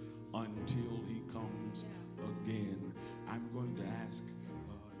means until he comes again. I'm going to ask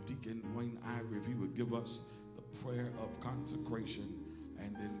Deacon Wayne Ivory if he would give us the prayer of consecration,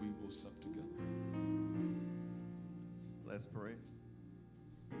 and then we will sup together. Let's pray.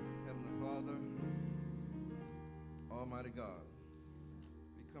 Heavenly Father, Almighty God,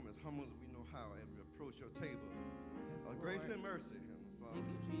 we come as humble as we know how as we approach your table. Yes, grace and mercy, Heavenly Father.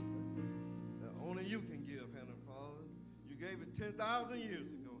 Thank you, Jesus. That only you can give, Heavenly Father. You gave it 10,000 years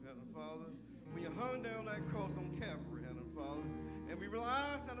ago, Heavenly Father, when you hung down that cross on Calvary, Heavenly Father. And we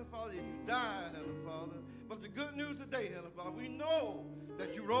realize, Heavenly Father, that you died, Heavenly Father. But the good news today, Heavenly Father, we know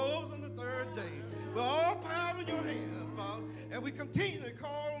that you rose on the third day with all power in your hand, Heavenly Father. And we continue to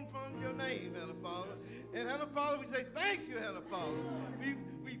call upon your name, Heavenly Father. And Heavenly Father, we say thank you, Heavenly Father.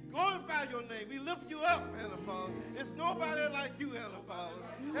 We glorify your name. We lift you up, Heavenly Father. It's nobody like you, Heavenly Father.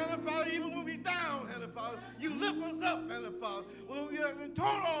 Heavenly Father, even when we down, Heavenly Father, you lift us up, Heavenly Father. When we are in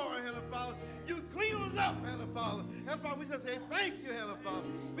turmoil, Heavenly Father, you clean us up, Heavenly Father. Heavenly Father, we just say thank you, Heavenly Father.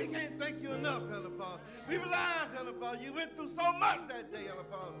 We can't thank you enough, Heavenly Father. We realize, Heavenly Father, you went through so much that day, Heavenly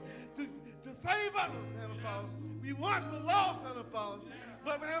Father, to save us, Heavenly Father. We once were lost, Heavenly Father.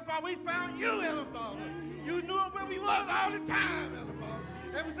 But, Heavenly Father, we found you, Heavenly Father. You knew where we was all the time, Heavenly Father.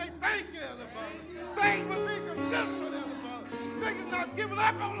 And we say thank you, Heavenly Father. Thank you for being consistent, Heavenly Father. Thank you for not giving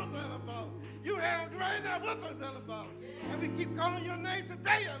up on us, Heavenly Father. You have right now with us, Heavenly Father. And we keep calling your name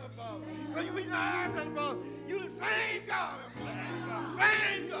today, Heavenly Father. Because you in our eyes, Heavenly Father, you the same God, Heavenly Father. The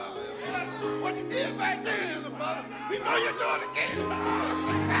same God, Heavenly Father. What you did back then, Heavenly Father, we know you're doing it again.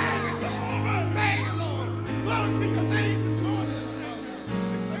 Thank you, Lord. Thank you, Lord. Glory to your name this morning, Heavenly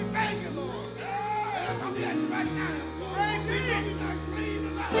Father. Thank you, Lord. And I'm going to get you right now, Heavenly Father. We know you're not clean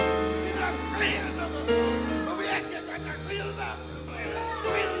enough. You're not clean enough, Heavenly Father. But we ask you right now, clean it up. Clean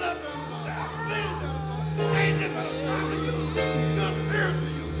it up, Heavenly Father. Clean it up. Change it for the power of you. Your spirit to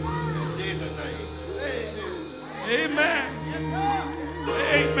you. In Jesus' name. Amen.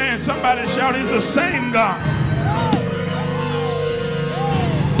 Amen. Somebody shout, he's the same God.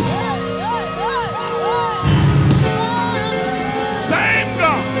 Same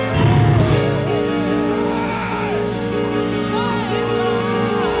God.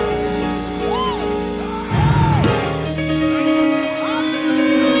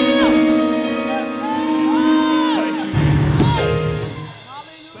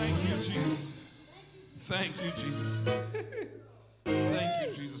 Thank you, Jesus. Thank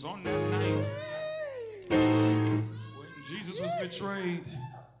you, Jesus. On that night, when Jesus was betrayed,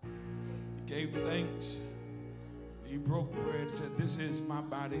 he gave thanks. He broke bread and said, this is my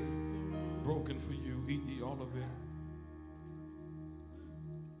body broken for you. Eat ye all of it.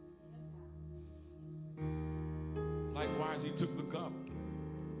 Likewise, he took the cup.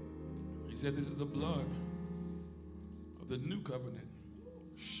 He said, this is the blood of the new covenant,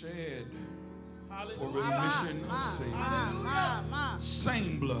 shed for remission of sin.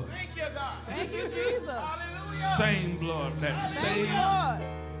 Same blood. Thank you, God. Thank you, Jesus. Hallelujah. Same blood that saves.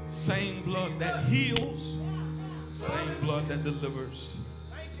 Same blood that heals. Same blood that delivers.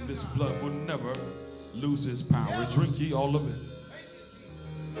 This blood will never lose its power. Drink ye all of it.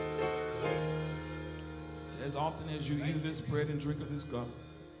 As often as you eat of this bread and drink of this cup,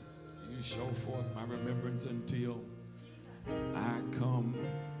 you show forth my remembrance until I come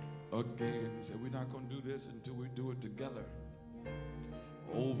again. He said, we're not going to do this until we do it together.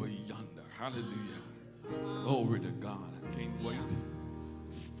 Over yonder. Hallelujah. Glory to God. I can't wait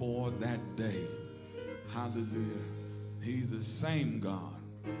for that day. Hallelujah. He's the same God.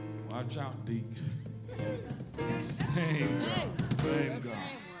 Watch out, Deke. Same God. Same God.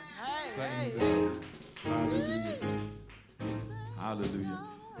 Same God. Hallelujah. Hallelujah.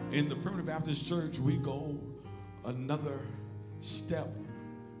 In the Primitive Baptist Church, we go another step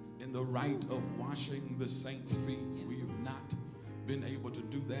in the rite of washing the saints' feet. We have not been able to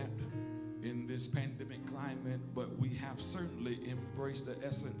do that in this pandemic climate, but we have certainly embraced the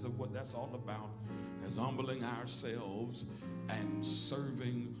essence of what that's all about, as humbling ourselves and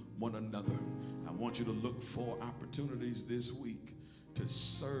serving one another. I want you to look for opportunities this week to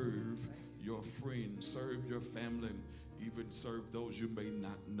serve your friends, serve your family, even serve those you may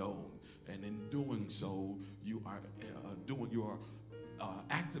not know. And in doing so, you are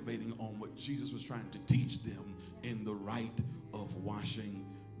activating on what Jesus was trying to teach them in the rite of washing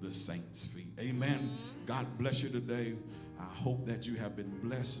the saints' feet. Amen. God bless you today. I hope that you have been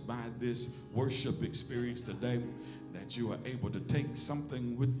blessed by this worship experience today, that you are able to take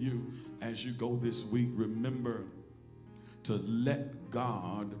something with you as you go this week. Remember to let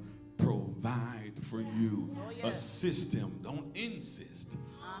God provide for you. Oh, yes. Assist him. Don't insist,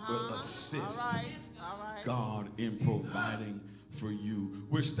 but assist God in providing for you.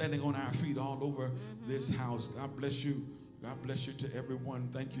 We're standing on our feet all over this house. God bless you. God bless you to everyone.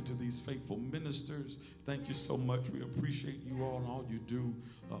 Thank you to these faithful ministers. Thank you so much. We appreciate you all and all you do.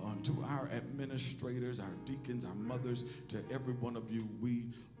 To our administrators, our deacons, our mothers, to every one of you, we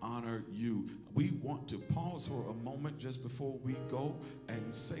honor you. We want to pause for a moment just before we go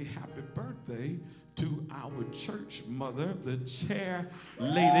and say happy birthday to our church mother, the chair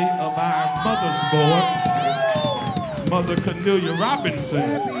lady of our mother's board, Mother Cornelia Robinson.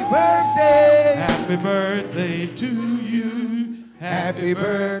 Happy birthday. Happy birthday to you. Happy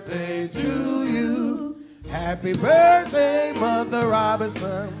birthday to you. Happy birthday, Mother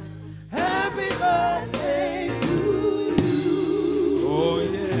Robinson. Happy birthday to you. Oh,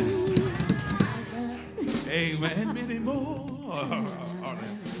 yes. Amen. Many more.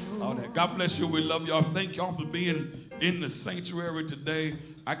 All that. God bless you. We love y'all. Thank y'all for being in the sanctuary today.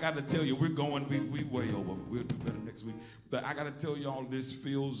 I got to tell you, we're going, we way over. We'll do better next week. But I got to tell y'all, this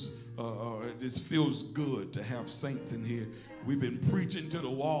feels good to have saints in here. We've been preaching to the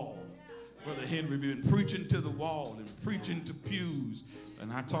wall. Brother Henry, we've been preaching to the wall and preaching to pews.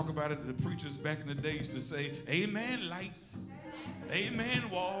 And I talk about it, the preachers back in the day used to say, amen, lights. Amen,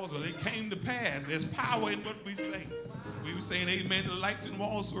 walls. Well, it came to pass. There's power in what we say. We were saying amen to the lights and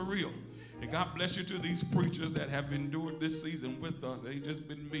walls for real. And God bless you to these preachers that have endured this season with us. It ain't just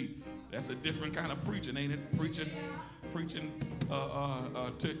been me. That's a different kind of preaching, ain't it? Preaching preaching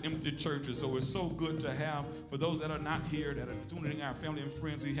to empty churches. So it's so good to have, for those that are not here, that are tuning in, our family and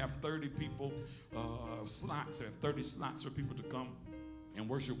friends, we have 30 people slots, 30 slots for people to come and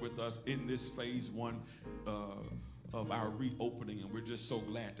worship with us in this phase 1 of our reopening. And we're just so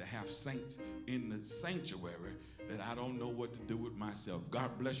glad to have saints in the sanctuary that I don't know what to do with myself. God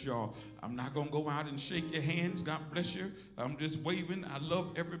bless y'all. I'm not going to go out and shake your hands. God bless you. I'm just waving. I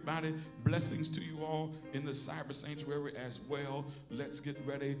love everybody. Blessings to you all in the cyber sanctuary as well. Let's get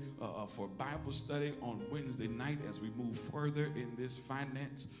ready for Bible study on Wednesday night as we move further in this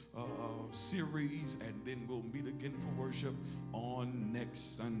finance series, and then we'll meet again for worship on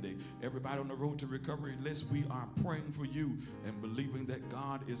next Sunday. Everybody on the road to recovery list, we are praying for you and believing that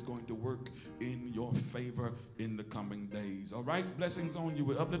God is going to work in your favor in the coming days. All right, blessings on you.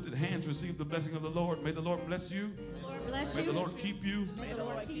 With uplifted hands, receive the blessing of the Lord. May the Lord bless you. May the Lord bless May you. the Lord keep you. May the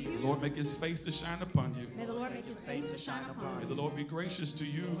Lord keep you. The Lord make his face to shine upon you. May the Lord make his face to shine upon May you. the Lord be gracious to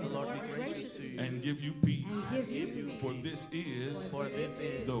you. May the Lord be gracious to you. And give you peace. And give you For this is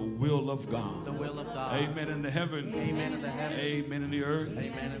is the will of God. the will of God. Amen in the heavens. Amen in the heavens. Amen in the earth.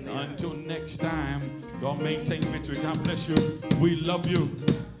 Amen in the earth. Until next time, y'all maintain victory. God bless you. We love you.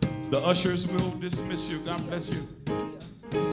 The ushers will dismiss you. God bless you.